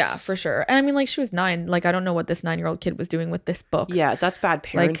 Like that's yeah, for sure. And I mean like she was 9. Like I don't know what this 9-year-old kid was doing with this book. Yeah, that's bad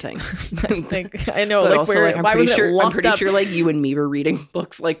parenting. Like I know. Like also, like, I'm pretty sure like you and me were reading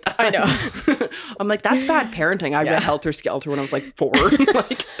books like that. I know. I'm like, that's bad parenting. I read Helter Skelter when I was like 4.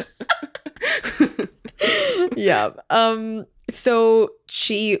 Like yeah. So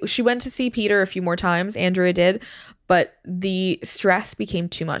she went to see Peter a few more times, Andrea did, but the stress became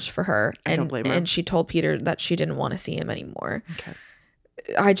too much for her. I don't blame her. And she told Peter that she didn't want to see him anymore. Okay.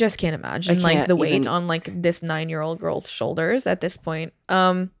 I just can't imagine like the weight on like this 9-year-old girl's shoulders at this point.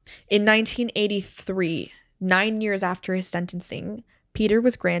 In 1983, 9 years after his sentencing, Peter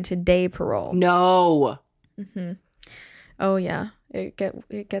was granted day parole. No. Mm-hmm. Oh yeah. It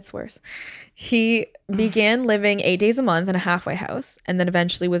gets worse. He began living 8 days a month in a halfway house and then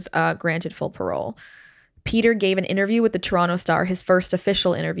eventually was granted full parole. Peter gave an interview with the Toronto Star, his first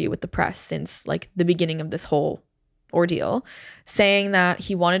official interview with the press since like the beginning of this whole ordeal, saying that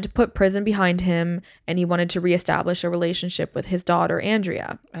he wanted to put prison behind him and he wanted to reestablish a relationship with his daughter,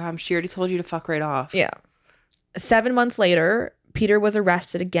 Andrea. She already told you to fuck right off. Yeah. 7 months later, Peter was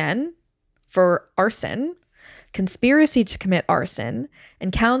arrested again for arson, conspiracy to commit arson,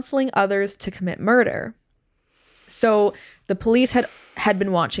 and counseling others to commit murder. So the police had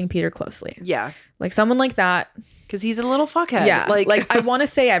been watching Peter closely. Yeah. Like someone like that. Because he's a little fuckhead. Yeah. Like I want to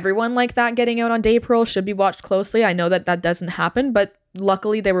say everyone like that getting out on day parole should be watched closely. I know that doesn't happen, but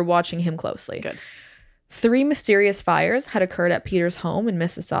luckily they were watching him closely. Good. 3 mysterious fires had occurred at Peter's home in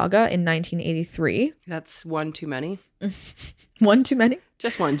Mississauga in 1983. That's one too many. One too many?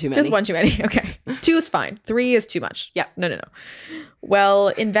 Just one too many. Just one too many. Okay. 2 is fine. 3 is too much. Yeah. No. Well,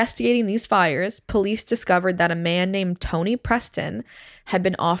 investigating these fires, police discovered that a man named Tony Preston had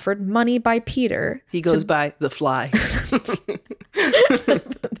been offered money by Peter. He goes by the Fly.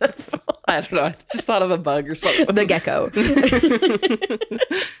 I don't know. I just thought of a bug or something. The gecko. He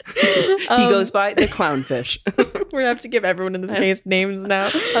goes by the clownfish. We're gonna have to give everyone in this case names now.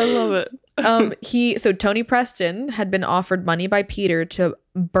 I love it. So Tony Preston had been offered money by Peter to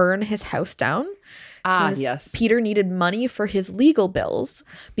burn his house down. Yes. Peter needed money for his legal bills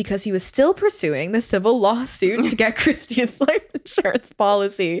because he was still pursuing the civil lawsuit to get Christine's life insurance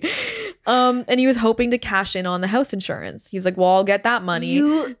policy. And he was hoping to cash in on the house insurance. He's like, well, I'll get that money.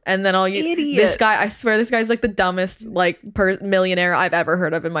 And then I'll use this guy. I swear this guy's like the dumbest like millionaire I've ever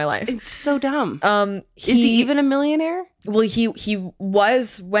heard of in my life. It's so dumb. Is he even a millionaire? Well, he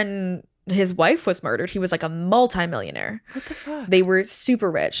was when his wife was murdered. He was like a multimillionaire. What the fuck? They were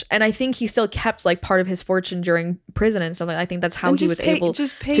super rich. And I think he still kept like part of his fortune during prison and stuff. I think that's how he was able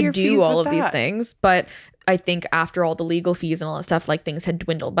to do all of these things. But I think after all the legal fees and all that stuff, like things had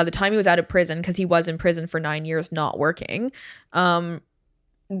dwindled. By the time he was out of prison, because he was in prison for 9 years not working,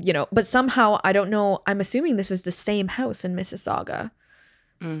 you know, but somehow, I don't know, I'm assuming this is the same house in Mississauga.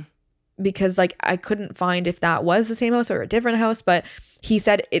 Because like I couldn't find if that was the same house or a different house, but he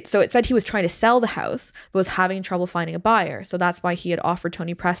said it said he was trying to sell the house but was having trouble finding a buyer. So that's why he had offered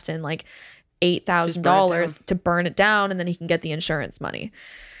Tony Preston like $8,000 to burn it down, and then he can get the insurance money.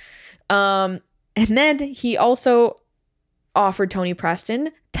 And then he also offered Tony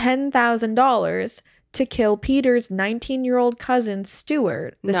Preston $10,000 to kill Peter's 19-year-old cousin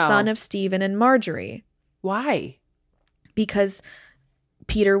Stuart, the son of Stephen and Marjorie. Why? Because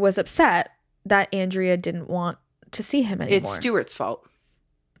Peter was upset that Andrea didn't want to see him anymore. It's Stuart's fault.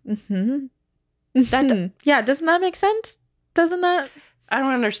 Yeah, doesn't that make sense? Doesn't that? I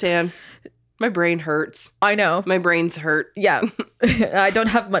don't understand. My brain hurts. I know. My brains hurt. Yeah. I don't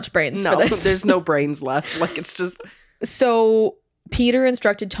have much brains for this. There's no brains left. Like, it's just... So Peter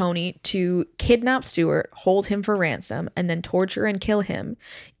instructed Tony to kidnap Stuart, hold him for ransom, and then torture and kill him,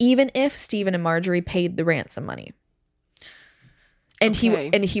 even if Stephen and Marjorie paid the ransom money. And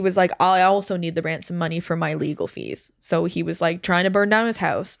he was like, I also need the ransom money for my legal fees. So he was like trying to burn down his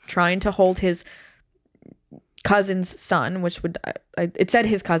house, trying to hold his cousin's son, which would, it said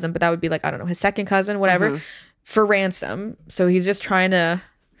his cousin, but that would be like, I don't know, his second cousin, whatever, for ransom. So he's just trying to,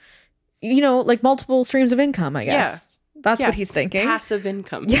 you know, like multiple streams of income, I guess. Yeah. That's what he's thinking. Passive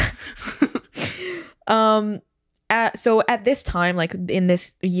income. Yeah. So at this time, like in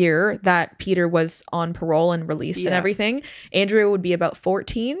this year that Peter was on parole and released and everything, Andrea would be about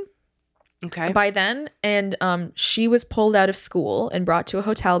 14 by then. And she was pulled out of school and brought to a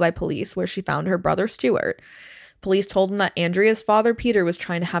hotel by police where she found her brother Stuart. Police told him that Andrea's father Peter was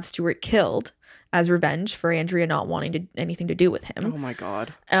trying to have Stuart killed as revenge for Andrea not wanting anything to do with him. Oh my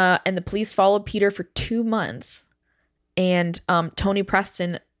God. And the police followed Peter for 2 months. And Tony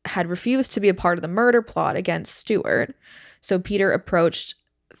Preston had refused to be a part of the murder plot against Stuart. So Peter approached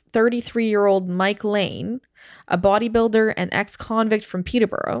 33-year-old Mike Lane, a bodybuilder and ex-convict from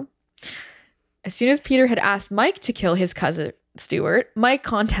Peterborough. As soon as Peter had asked Mike to kill his cousin Stuart, Mike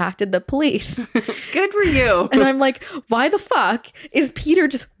contacted the police. Good for you. And I'm like, why the fuck is Peter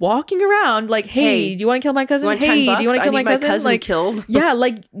just walking around like, hey, do you want to kill my cousin? Hey, do you want to kill my cousin? Like, killed. Yeah,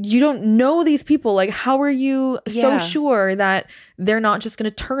 like you don't know these people. Like, how are you so sure that they're not just going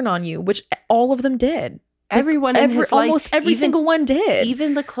to turn on you? Which all of them did. Everyone almost every single one did.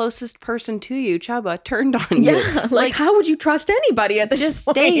 Even the closest person to you, Chubba, turned on you. Yeah, like how would you trust anybody at this just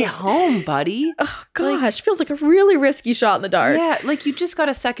point? Stay home, buddy. Oh gosh, feels like a really risky shot in the dark. Yeah, like you just got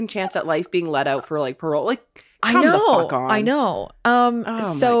a second chance at life being let out for like parole. Like I know.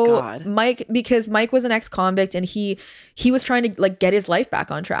 So my God. Mike, because Mike was an ex-convict and he was trying to like get his life back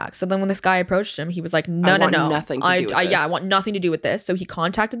on track. So then when this guy approached him, he was like, no. Nothing to do with this. I want nothing to do with this. So he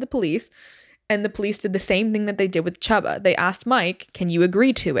contacted the police. And the police did the same thing that they did with Chubba. They asked Mike, can you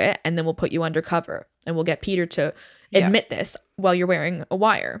agree to it? And then we'll put you undercover. And we'll get Peter to admit this while you're wearing a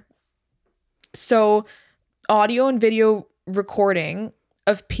wire. So audio and video recording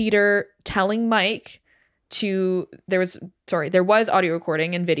of Peter telling Mike there was audio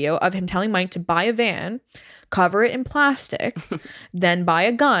recording and video of him telling Mike to buy a van, cover it in plastic, then buy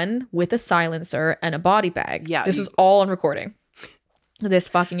a gun with a silencer and a body bag. Yeah. This was all on recording. This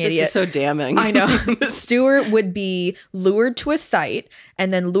fucking idiot. This is so damning. I know. Stuart would be lured to a site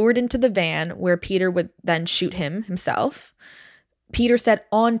and then lured into the van where Peter would then shoot him himself. Peter said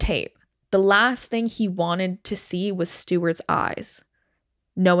on tape, the last thing he wanted to see was Stuart's eyes,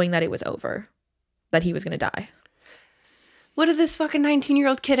 knowing that it was over, that he was going to die. What did this fucking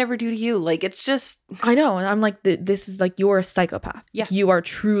 19-year-old kid ever do to you? Like, it's just... I know. And I'm like, this is like, you're a psychopath. Yeah. You are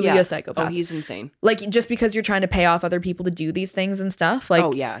truly a psychopath. Oh, he's insane. Like, just because you're trying to pay off other people to do these things and stuff, like,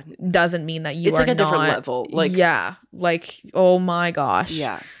 doesn't mean that you are not... It's like a different level. Like, yeah. Like, oh my gosh.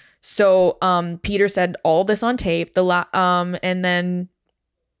 Yeah. So, Peter said all this on tape. And then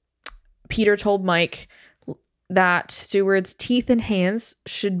Peter told Mike that Stuart's teeth and hands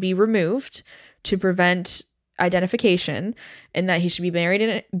should be removed to prevent identification, and that he should be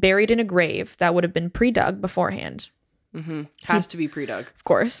buried in a grave that would have been pre-dug beforehand. Mm-hmm. Has to be pre-dug. Of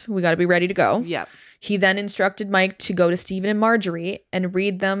course. We got to be ready to go. Yeah. He then instructed Mike to go to Stephen and Marjorie and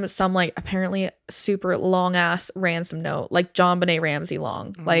read them some like apparently super long ass ransom note, like JonBenet Ramsey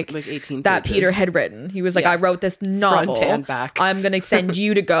long, like 18 that pages. Peter had written. He was like, I wrote this novel. Front and back. I'm going to send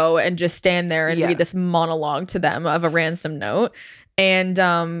you to go and just stand there and read this monologue to them of a ransom note.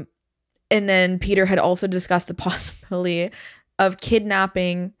 And And then Peter had also discussed the possibility of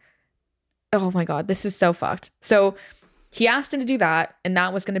kidnapping. Oh my God, this is so fucked. So he asked him to do that, and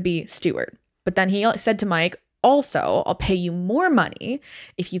that was going to be Stuart. But then he said to Mike, also, I'll pay you more money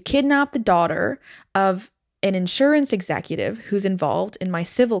if you kidnap the daughter of an insurance executive who's involved in my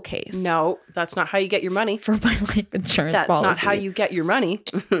civil case. No, that's not how you get your money. For my life insurance policy. That's not how you get your money.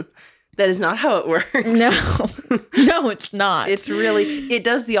 That is not how it works. No, it's not. It's really, it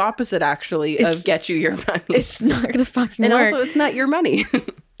does the opposite, actually, of get you your money. It's not going to fucking work. And also, it's not your money.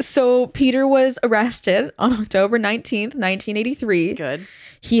 So Peter was arrested on October 19th, 1983. Good.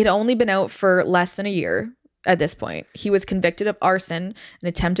 He had only been out for less than a year at this point. He was convicted of arson and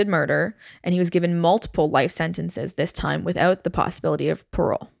attempted murder, and he was given multiple life sentences, this time without the possibility of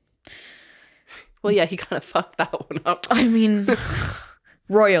parole. Well, yeah, he kind of fucked that one up. I mean...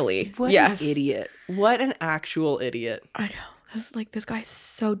 royally. What an idiot. What an actual idiot. I know. This guy's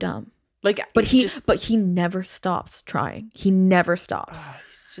so dumb. But he never stops trying. He never stops.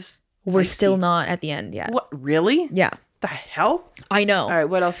 He's just We're still not at the end yet. What? Really? Yeah. The hell? I know. All right,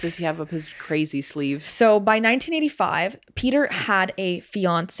 what else does he have up his crazy sleeves? So by 1985, Peter had a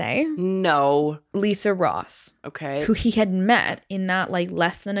fiance. No. Lisa Ross. Okay. Who he had met in that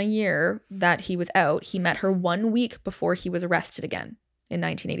less than a year that he was out. He met her 1 week before he was arrested again. In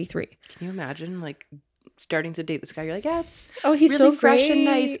 1983. Can you imagine starting to date this guy? You're like, yeah, it's he's really so fresh and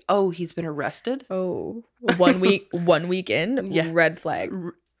nice. Oh, he's been arrested. Oh, 1 week, 1 week in. Yeah. Red flag.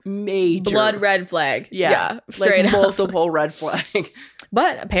 Major. Blood red flag. Yeah. Straight up. Multiple red flag.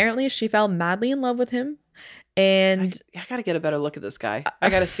 But apparently she fell madly in love with him. And I gotta get a better look at this guy. I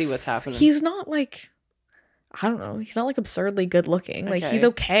gotta see what's happening. He's not I don't know. He's not he's good looking. He's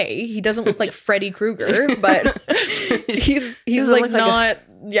okay. He doesn't look like Freddy Krueger, but he's not.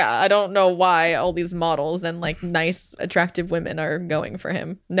 I don't know why all these models and nice, attractive women are going for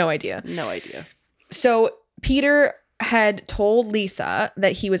him. No idea. So Peter had told Lisa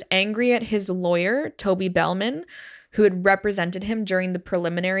that he was angry at his lawyer, Toby Bellman, who had represented him during the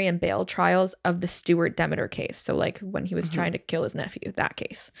preliminary and bail trials of the Stuart Demeter case. So when he was trying to kill his nephew, that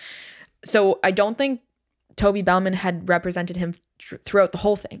case. So I don't think Toby Bellman had represented him throughout the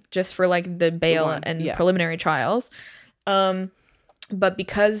whole thing, just for the bail and preliminary trials. But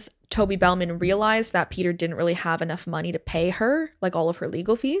because Toby Bellman realized that Peter didn't really have enough money to pay her, all of her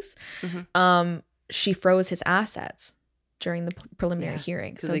legal fees, she froze his assets during the preliminary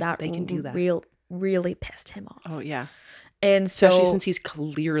hearing. So they can do that. Really pissed him off. Oh, yeah. And so, especially since he's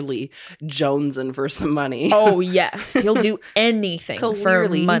clearly jonesing for some money. Oh, yes. He'll do anything for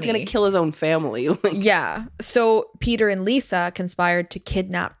money. He's going to kill his own family. Yeah. So Peter and Lisa conspired to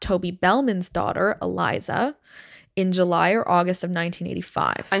kidnap Toby Bellman's daughter, Eliza, in July or August of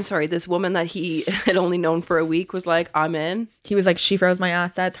 1985. I'm sorry. This woman that he had only known for a week was like, I'm in. He was like, she froze my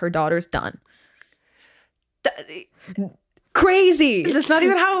assets. Her daughter's done. Crazy. That's not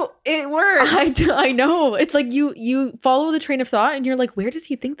even how it works. I know. It's you follow the train of thought and you're like, where does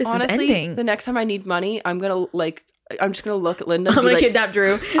he think this is ending? The next time I need money, I'm just gonna look at Linda. I'm gonna kidnap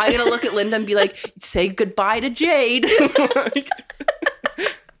Drew. I'm gonna look at Linda and be like, say goodbye to Jade.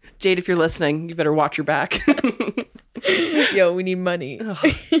 Jade, if you're listening, you better watch your back. Yo, we need money.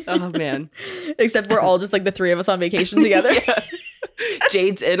 Oh man. Except we're all just the three of us on vacation together. Yeah.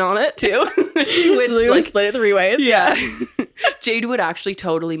 Jade's in on it too. She would split it 3 ways. Yeah. Jade would actually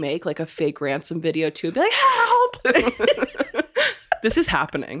totally make a fake ransom video too and be like, help. This is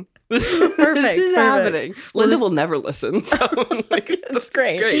happening. Perfect. This is happening. Linda will never listen. So it's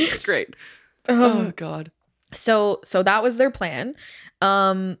great. It's great. Oh God. So that was their plan.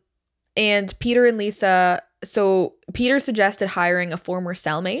 And Peter and Lisa, so Peter suggested hiring a former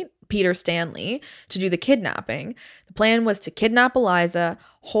cellmate, Peter Stanley, to do the kidnapping. The plan was to kidnap Eliza,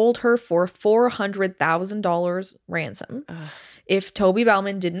 hold her for $400,000 ransom. If Toby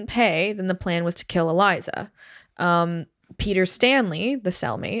Bellman didn't pay, then the plan was to kill Eliza. Peter Stanley, the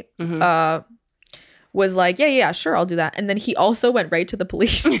cellmate, was like, yeah, sure, I'll do that. And then he also went right to the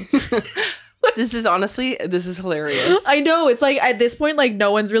police. This is hilarious. I know. It's at this point,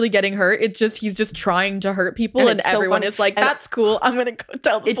 no one's really getting hurt. It's just, he's just trying to hurt people. And everyone is like, that's cool. I'm going to go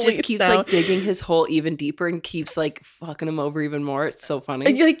tell the police. It just keeps digging his hole even deeper and keeps fucking him over even more. It's so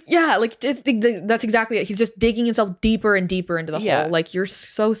funny. That's exactly it. He's just digging himself deeper and deeper into the hole. You're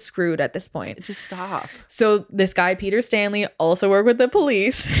so screwed at this point. Just stop. So this guy, Peter Stanley, also worked with the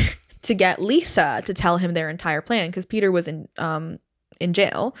police to get Lisa to tell him their entire plan because Peter was in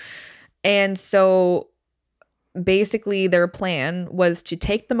jail. And so basically their plan was to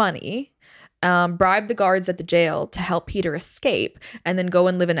take the money, bribe the guards at the jail to help Peter escape, and then go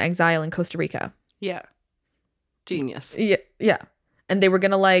and live in exile in Costa Rica. Yeah. Genius. Yeah. And they were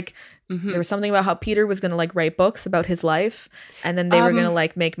gonna like, there was something about how Peter was gonna like write books about his life, and then they were gonna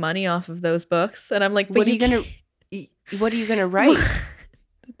like make money off of those books. And I'm like, what are you gonna write?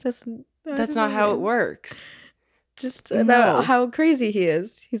 That's not how it works. Just about how crazy he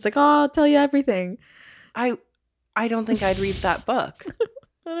is. He's like, oh, I'll tell you everything. I don't think I'd read that book.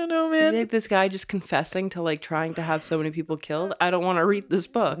 I don't know, man. Like this guy just confessing to like trying to have so many people killed. I don't want to read this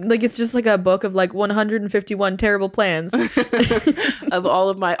book. Like it's just like a book of like 151 terrible plans. Of all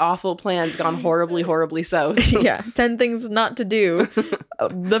of my awful plans gone horribly, horribly south. Yeah. 10 things not to do.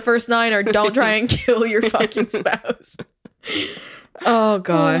 The first 9 are don't try and kill your fucking spouse. Oh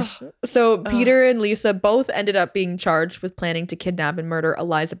gosh. So Peter and Lisa both ended up being charged with planning to kidnap and murder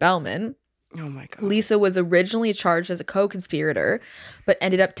Eliza Bellman. Oh my God. Lisa was originally charged as a co-conspirator, but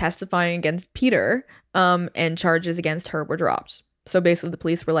ended up testifying against Peter, and charges against her were dropped. So basically the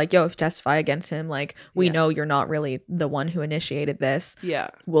police were like, yo, if you testify against him, like, we know you're not really the one who initiated this. Yeah.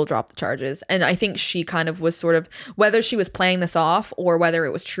 We'll drop the charges. And I think she kind of was sort of, whether she was playing this off or whether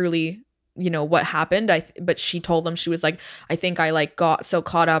it was truly, you know, what happened, but she told them, she was like, I think I like got so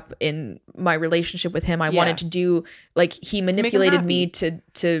caught up in my relationship with him. I wanted to do, like, he manipulated me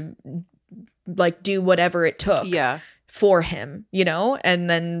to like do whatever it took for him, you know. And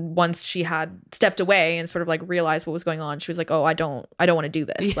then once she had stepped away and sort of like realized what was going on, she was like, oh, I don't want to do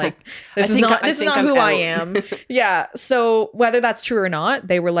this. Like this is not who I am. Yeah. So whether that's true or not,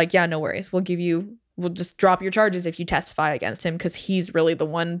 they were like, yeah, no worries, we'll just drop your charges if you testify against him, because he's really the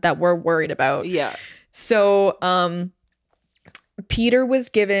one that we're worried about. Yeah. So Peter was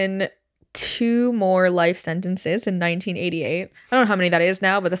given 2 more life sentences in 1988. I don't know how many that is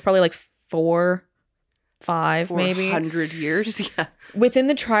now, but that's probably like 4, 5, maybe 400 years. Yeah. Within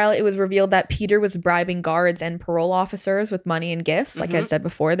the trial, it was revealed that Peter was bribing guards and parole officers with money and gifts. Like I said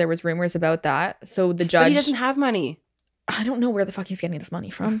before, there was rumors about that. So the judge, but he doesn't have money. I don't know where the fuck he's getting this money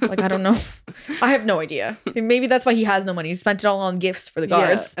from. Like, I don't know. I have no idea. Maybe that's why he has no money. He spent it all on gifts for the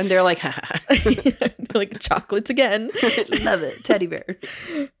guards. Yeah, and they're like, they're like, chocolates again. Love it. Teddy bear.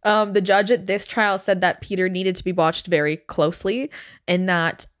 The judge at this trial said that Peter needed to be watched very closely, and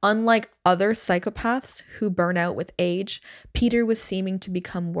that unlike other psychopaths who burn out with age, Peter was seeming to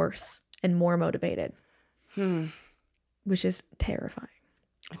become worse and more motivated. Which is terrifying.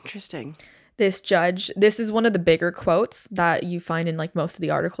 Interesting. This judge, this is one of the bigger quotes that you find in like most of the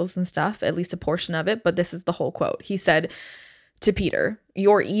articles and stuff, at least a portion of it, but this is the whole quote. He said to Peter,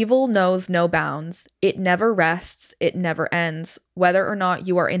 "Your evil knows no bounds. It never rests. It never ends. Whether or not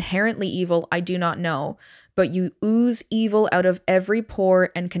you are inherently evil, I do not know, but you ooze evil out of every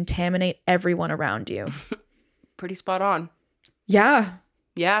pore and contaminate everyone around you." Pretty spot on. Yeah.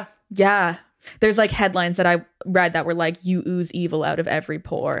 Yeah. Yeah. There's like headlines that I read that were like, you ooze evil out of every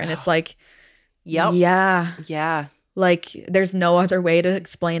pore. And it's like, yep. Yeah. Yeah. Like there's no other way to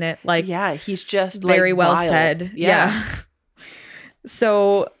explain it. Like, yeah, he's just very like well wild. said. Yeah.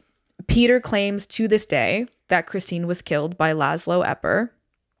 So Peter claims to this day that Christine was killed by Laszlo Epper.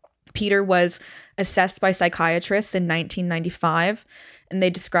 Peter was assessed by psychiatrists in 1995, and they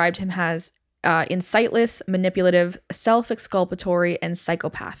described him as insightless, manipulative, self-exculpatory, and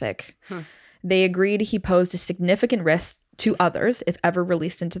psychopathic. They agreed he posed a significant risk to others if ever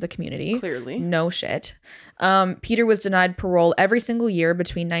released into the community. Clearly. No shit. Peter was denied parole every single year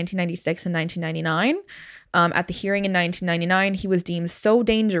between 1996 and 1999. At the hearing in 1999, he was deemed so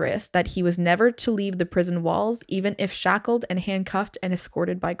dangerous that he was never to leave the prison walls, even if shackled and handcuffed and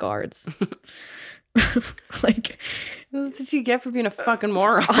escorted by guards. Like, that's what you get for being a fucking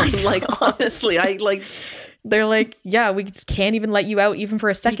moron. Like, honestly, they're like, yeah, we just can't even let you out even for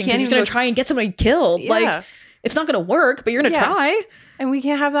a second because you're gonna try and get somebody killed. Yeah. Like, it's not gonna work, but you're gonna try. And we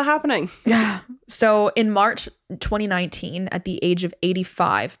can't have that happening. Yeah. So in March 2019, at the age of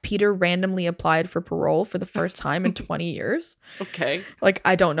 85, Peter randomly applied for parole for the first time in 20 years. Okay. Like,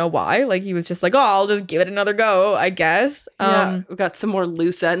 I don't know why. Like, he was just like, oh, I'll just give it another go, I guess. We've got some more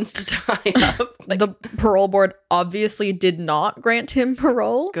loose ends to tie up. Like, the parole board obviously did not grant him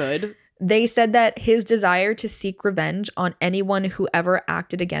parole. Good. They said that his desire to seek revenge on anyone who ever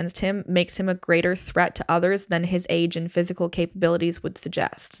acted against him makes him a greater threat to others than his age and physical capabilities would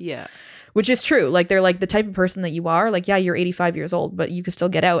suggest. Yeah. Which is true. Like, they're like, the type of person that you are, like, yeah, you're 85 years old, but you could still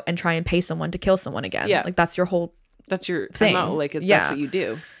get out and try and pay someone to kill someone again. Yeah. Like, that's your whole That's your thing. MO. Like, that's what you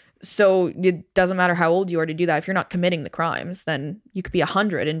do. So it doesn't matter how old you are to do that. If you're not committing the crimes, then you could be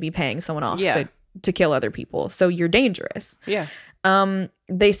 100 and be paying someone off to kill other people. So you're dangerous. Yeah.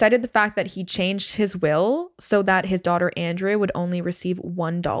 They cited the fact that he changed his will so that his daughter Andrea would only receive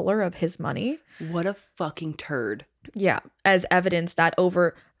 $1 of his money. What a fucking turd. Yeah. As evidence that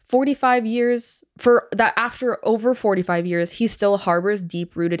over 45 years for that after over 45 years, he still harbors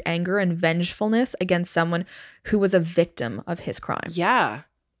deep-rooted anger and vengefulness against someone who was a victim of his crime. Yeah.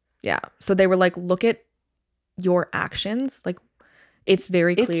 Yeah. So they were like, look at your actions. Like, it's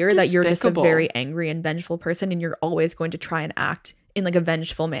very clear that you're just a very angry and vengeful person, and you're always going to try and act in like a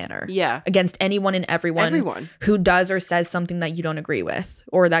vengeful manner. Yeah. Against anyone and everyone who does or says something that you don't agree with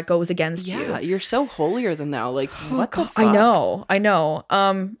or that goes against you. Yeah, you're so holier than thou. Like, what the fuck? I know.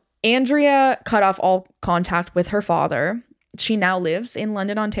 Andrea cut off all contact with her father. She now lives in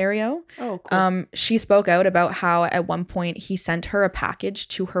London, Ontario. Oh, cool. She spoke out about how at one point he sent her a package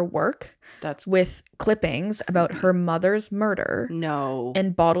to her work with clippings about her mother's murder. No.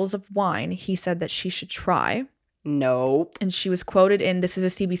 And bottles of wine he said that she should try. Nope. And she was quoted in, this is a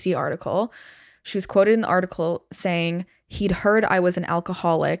CBC article. She was quoted in the article saying, he'd heard I was an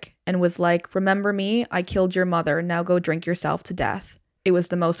alcoholic and was like, remember me? I killed your mother. Now go drink yourself to death. It was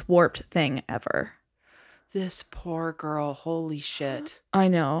the most warped thing ever. This poor girl. Holy shit. I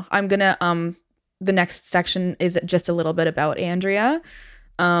know. I'm gonna, the next section is just a little bit about Andrea.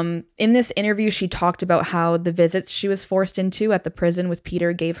 In this interview, she talked about how the visits she was forced into at the prison with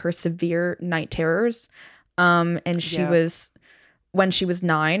Peter gave her severe night terrors. And she was, when she was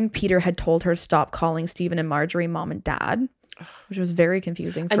 9, Peter had told her to stop calling Stephen and Marjorie mom and dad, which was very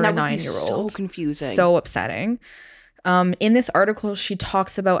confusing for a 9-year-old. So confusing. So upsetting. In this article, she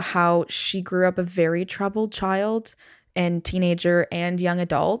talks about how she grew up a very troubled child and teenager and young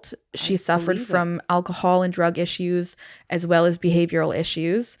adult. She suffered from alcohol and drug issues as well as behavioral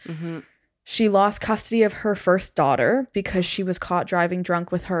issues. Mm-hmm. She lost custody of her first daughter because she was caught driving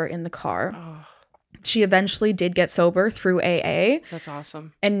drunk with her in the car. Oh. She eventually did get sober through AA. That's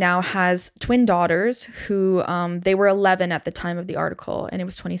awesome. And now has twin daughters who, they were 11 at the time of the article, and it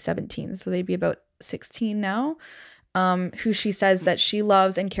was 2017. So they'd be about 16 now, who she says that she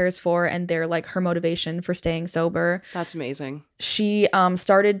loves and cares for, and they're like her motivation for staying sober. That's amazing. She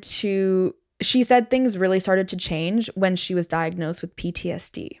she said things really started to change when she was diagnosed with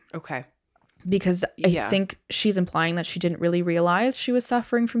PTSD. Okay. Because I think she's implying that she didn't really realize she was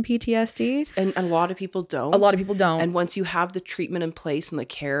suffering from PTSD. And a lot of people don't. A lot of people don't. And once you have the treatment in place and the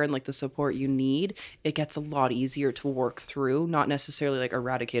care and like the support you need, it gets a lot easier to work through. Not necessarily like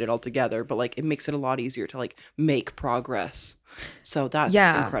eradicate it altogether, but like it makes it a lot easier to like make progress. So that's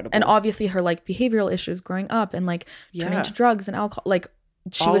incredible. And obviously her like behavioral issues growing up and like turning to drugs and alcohol, like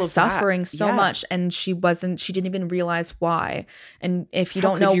she all was suffering so much, and she didn't even realize why. And if you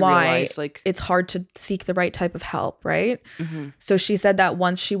don't know why, it's hard to seek the right type of help, right? Mm-hmm. So she said that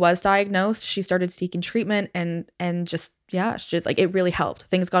once she was diagnosed, she started seeking treatment and just like it really helped.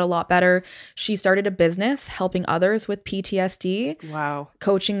 Things got a lot better. She started a business helping others with PTSD. Wow.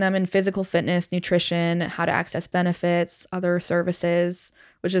 Coaching them in physical fitness, nutrition, how to access benefits, other services,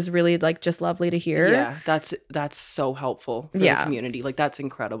 which is really like just lovely to hear. Yeah, that's so helpful for the community. Like that's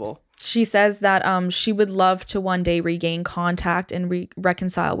incredible. She says that she would love to one day regain contact and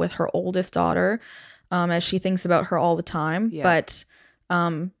reconcile with her oldest daughter, as she thinks about her all the time. Yeah. But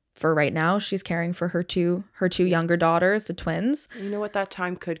for right now, she's caring for her two younger daughters, the twins. You know what? That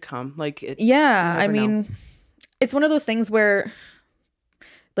time could come. Like I mean, it's one of those things where,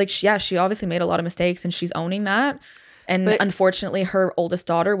 like, she obviously made a lot of mistakes, and she's owning that. And unfortunately, her oldest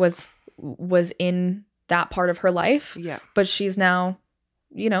daughter was in that part of her life. Yeah. But she's now,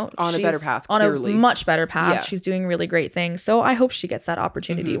 on a better path. On a much better path. Yeah. She's doing really great things. So I hope she gets that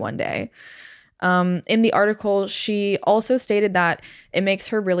opportunity one day. In the article, she also stated that it makes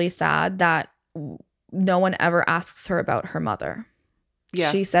her really sad that no one ever asks her about her mother.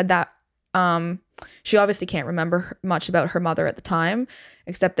 Yeah. She said that she obviously can't remember much about her mother at the time,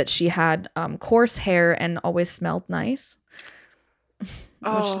 except that she had coarse hair and always smelled nice.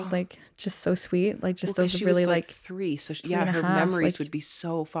 Which is like just so sweet. Like just those really like 3. So her memories would be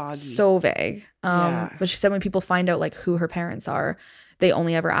so foggy. So vague. But she said when people find out like who her parents are, they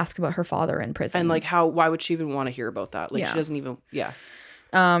only ever ask about her father in prison. And like why would she even want to hear about that? Like she doesn't even,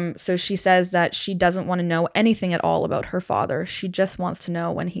 so she says that she doesn't want to know anything at all about her father. She just wants to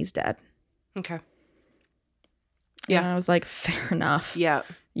know when he's dead. Okay. Yeah. And I was like, fair enough. Yeah.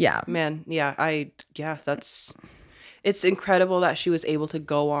 Yeah. Man, it's incredible that she was able to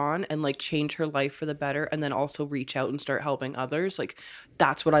go on and like change her life for the better and then also reach out and start helping others. Like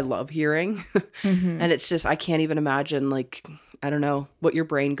that's what I love hearing. Mm-hmm. And it's just, I can't even imagine like, I don't know what your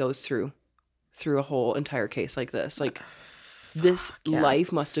brain goes through a whole entire case like this. Like this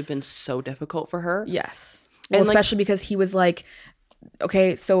life must have been so difficult for her. Yes. Well, and especially because he was like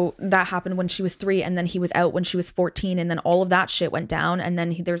okay, so that happened when she was 3, and then he was out when she was 14, and then all of that shit went down, and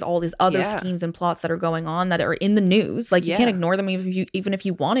then there's all these other schemes and plots that are going on that are in the news. Like, you can't ignore them even if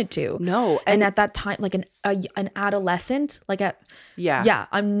you wanted to. No. And at that time, like, an adolescent, like,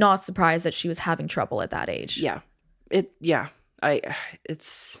 I'm not surprised that she was having trouble at that age.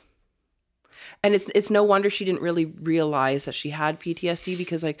 It's no wonder she didn't really realize that she had PTSD,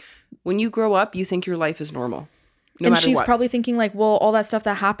 because, like, when you grow up, you think your life is normal. And she's probably thinking, like, well, all that stuff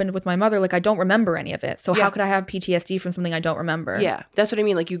that happened with my mother, like, I don't remember any of it. So how could I have PTSD from something I don't remember? Yeah, that's what I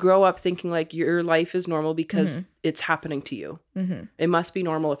mean. Like, you grow up thinking, like, your life is normal because it's happening to you. It must be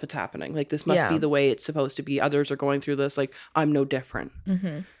normal if it's happening. Like, this must be the way it's supposed to be. Others are going through this. Like, I'm no different.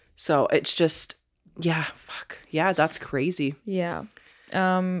 So it's just, fuck. Yeah, that's crazy. Yeah.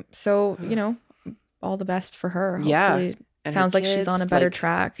 So, you know, all the best for her. Hopefully, and sounds like she's on a better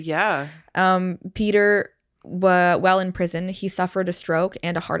track. Yeah. Peter, while in prison, he suffered a stroke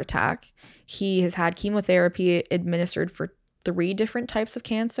and a heart attack. He has had chemotherapy administered for 3 different types of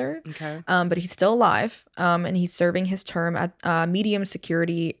cancer. Okay. But he's still alive. And he's serving his term at medium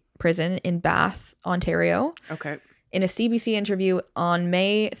security prison in Bath, Ontario. Okay. In a CBC interview on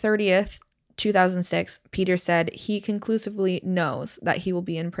May 30th, 2006, Peter said he conclusively knows that he will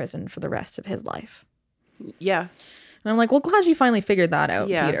be in prison for the rest of his life. Yeah. And I'm like, well, glad you finally figured that out,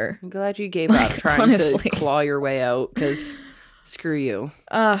 Peter. I'm glad you gave up trying to claw your way out, because screw you.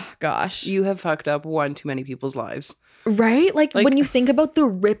 Gosh. You have fucked up one too many people's lives. Right? Like, when you think about the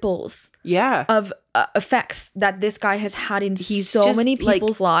ripples of effects that this guy has had in so many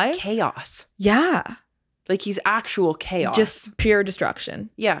people's lives. Chaos. Yeah. Like, he's actual chaos. Just pure destruction.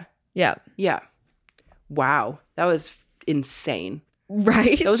 Yeah. Yeah. Yeah. Wow. That was insane.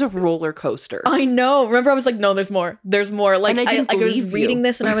 Right? That was a roller coaster. I know. Remember, I was like, no, there's more. There's more. Like, I was reading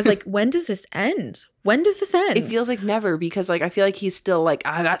this and I was like, when does this end? When does this end? It feels like never, because, like, I feel like he's still like,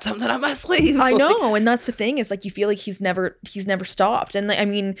 I got something up my sleeve. I know. And that's the thing, is like, you feel like he's never stopped. And I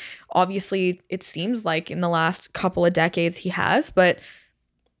mean, obviously it seems like in the last couple of decades he has, but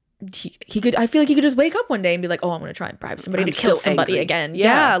he could, I feel like he could just wake up one day and be like, oh, I'm going to try and bribe somebody to kill somebody again.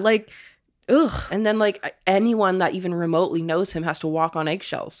 Yeah. Like, ugh. And then, like, anyone that even remotely knows him has to walk on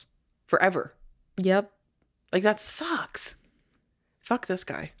eggshells forever. Yep. Like, that sucks. Fuck this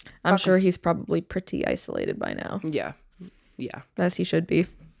guy. I'm sure he's probably pretty isolated by now. Yeah. Yeah. As he should be.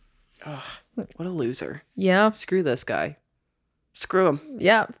 Oh, what a loser. Yeah. Screw this guy. Screw him.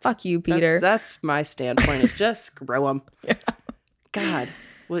 Yeah. Fuck you, Peter. That's my standpoint, is just screw him. Yeah. God.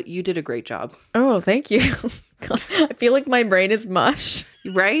 Well, you did a great job. Oh, thank you. God, I feel like my brain is mush.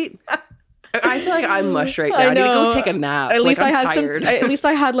 Right? I feel like I'm mush right now. I need to go take a nap. At least I'm tired. At least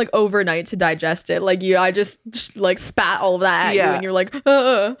I had like overnight to digest it. Like I just like spat all of that at you, and you're like,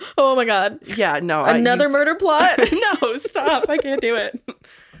 oh my god. Yeah, no. Another murder plot? No, stop! I can't do it.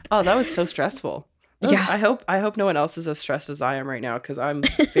 Oh, that was so stressful. Yeah. I hope no one else is as stressed as I am right now, because I'm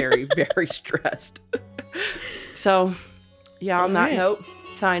very very stressed. So, yeah. On that note,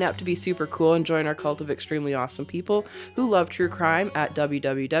 sign up to be super cool and join our cult of extremely awesome people who love true crime at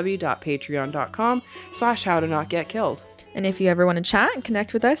www.patreon.com/howtonotgetkilled. And if you ever want to chat and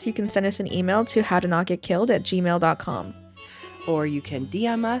connect with us, you can send us an email to howtonotgetkilled@gmail.com. Or you can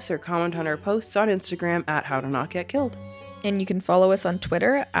DM us or comment on our posts on Instagram at howtonotgetkilled. And you can follow us on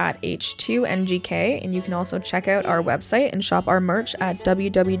Twitter at H2NGK. And you can also check out our website and shop our merch at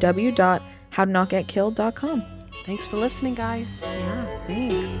www.howtonotgetkilled.com. Thanks for listening, guys. Yeah.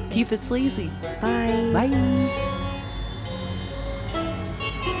 Thanks. Keep it sleazy. Bye. Bye.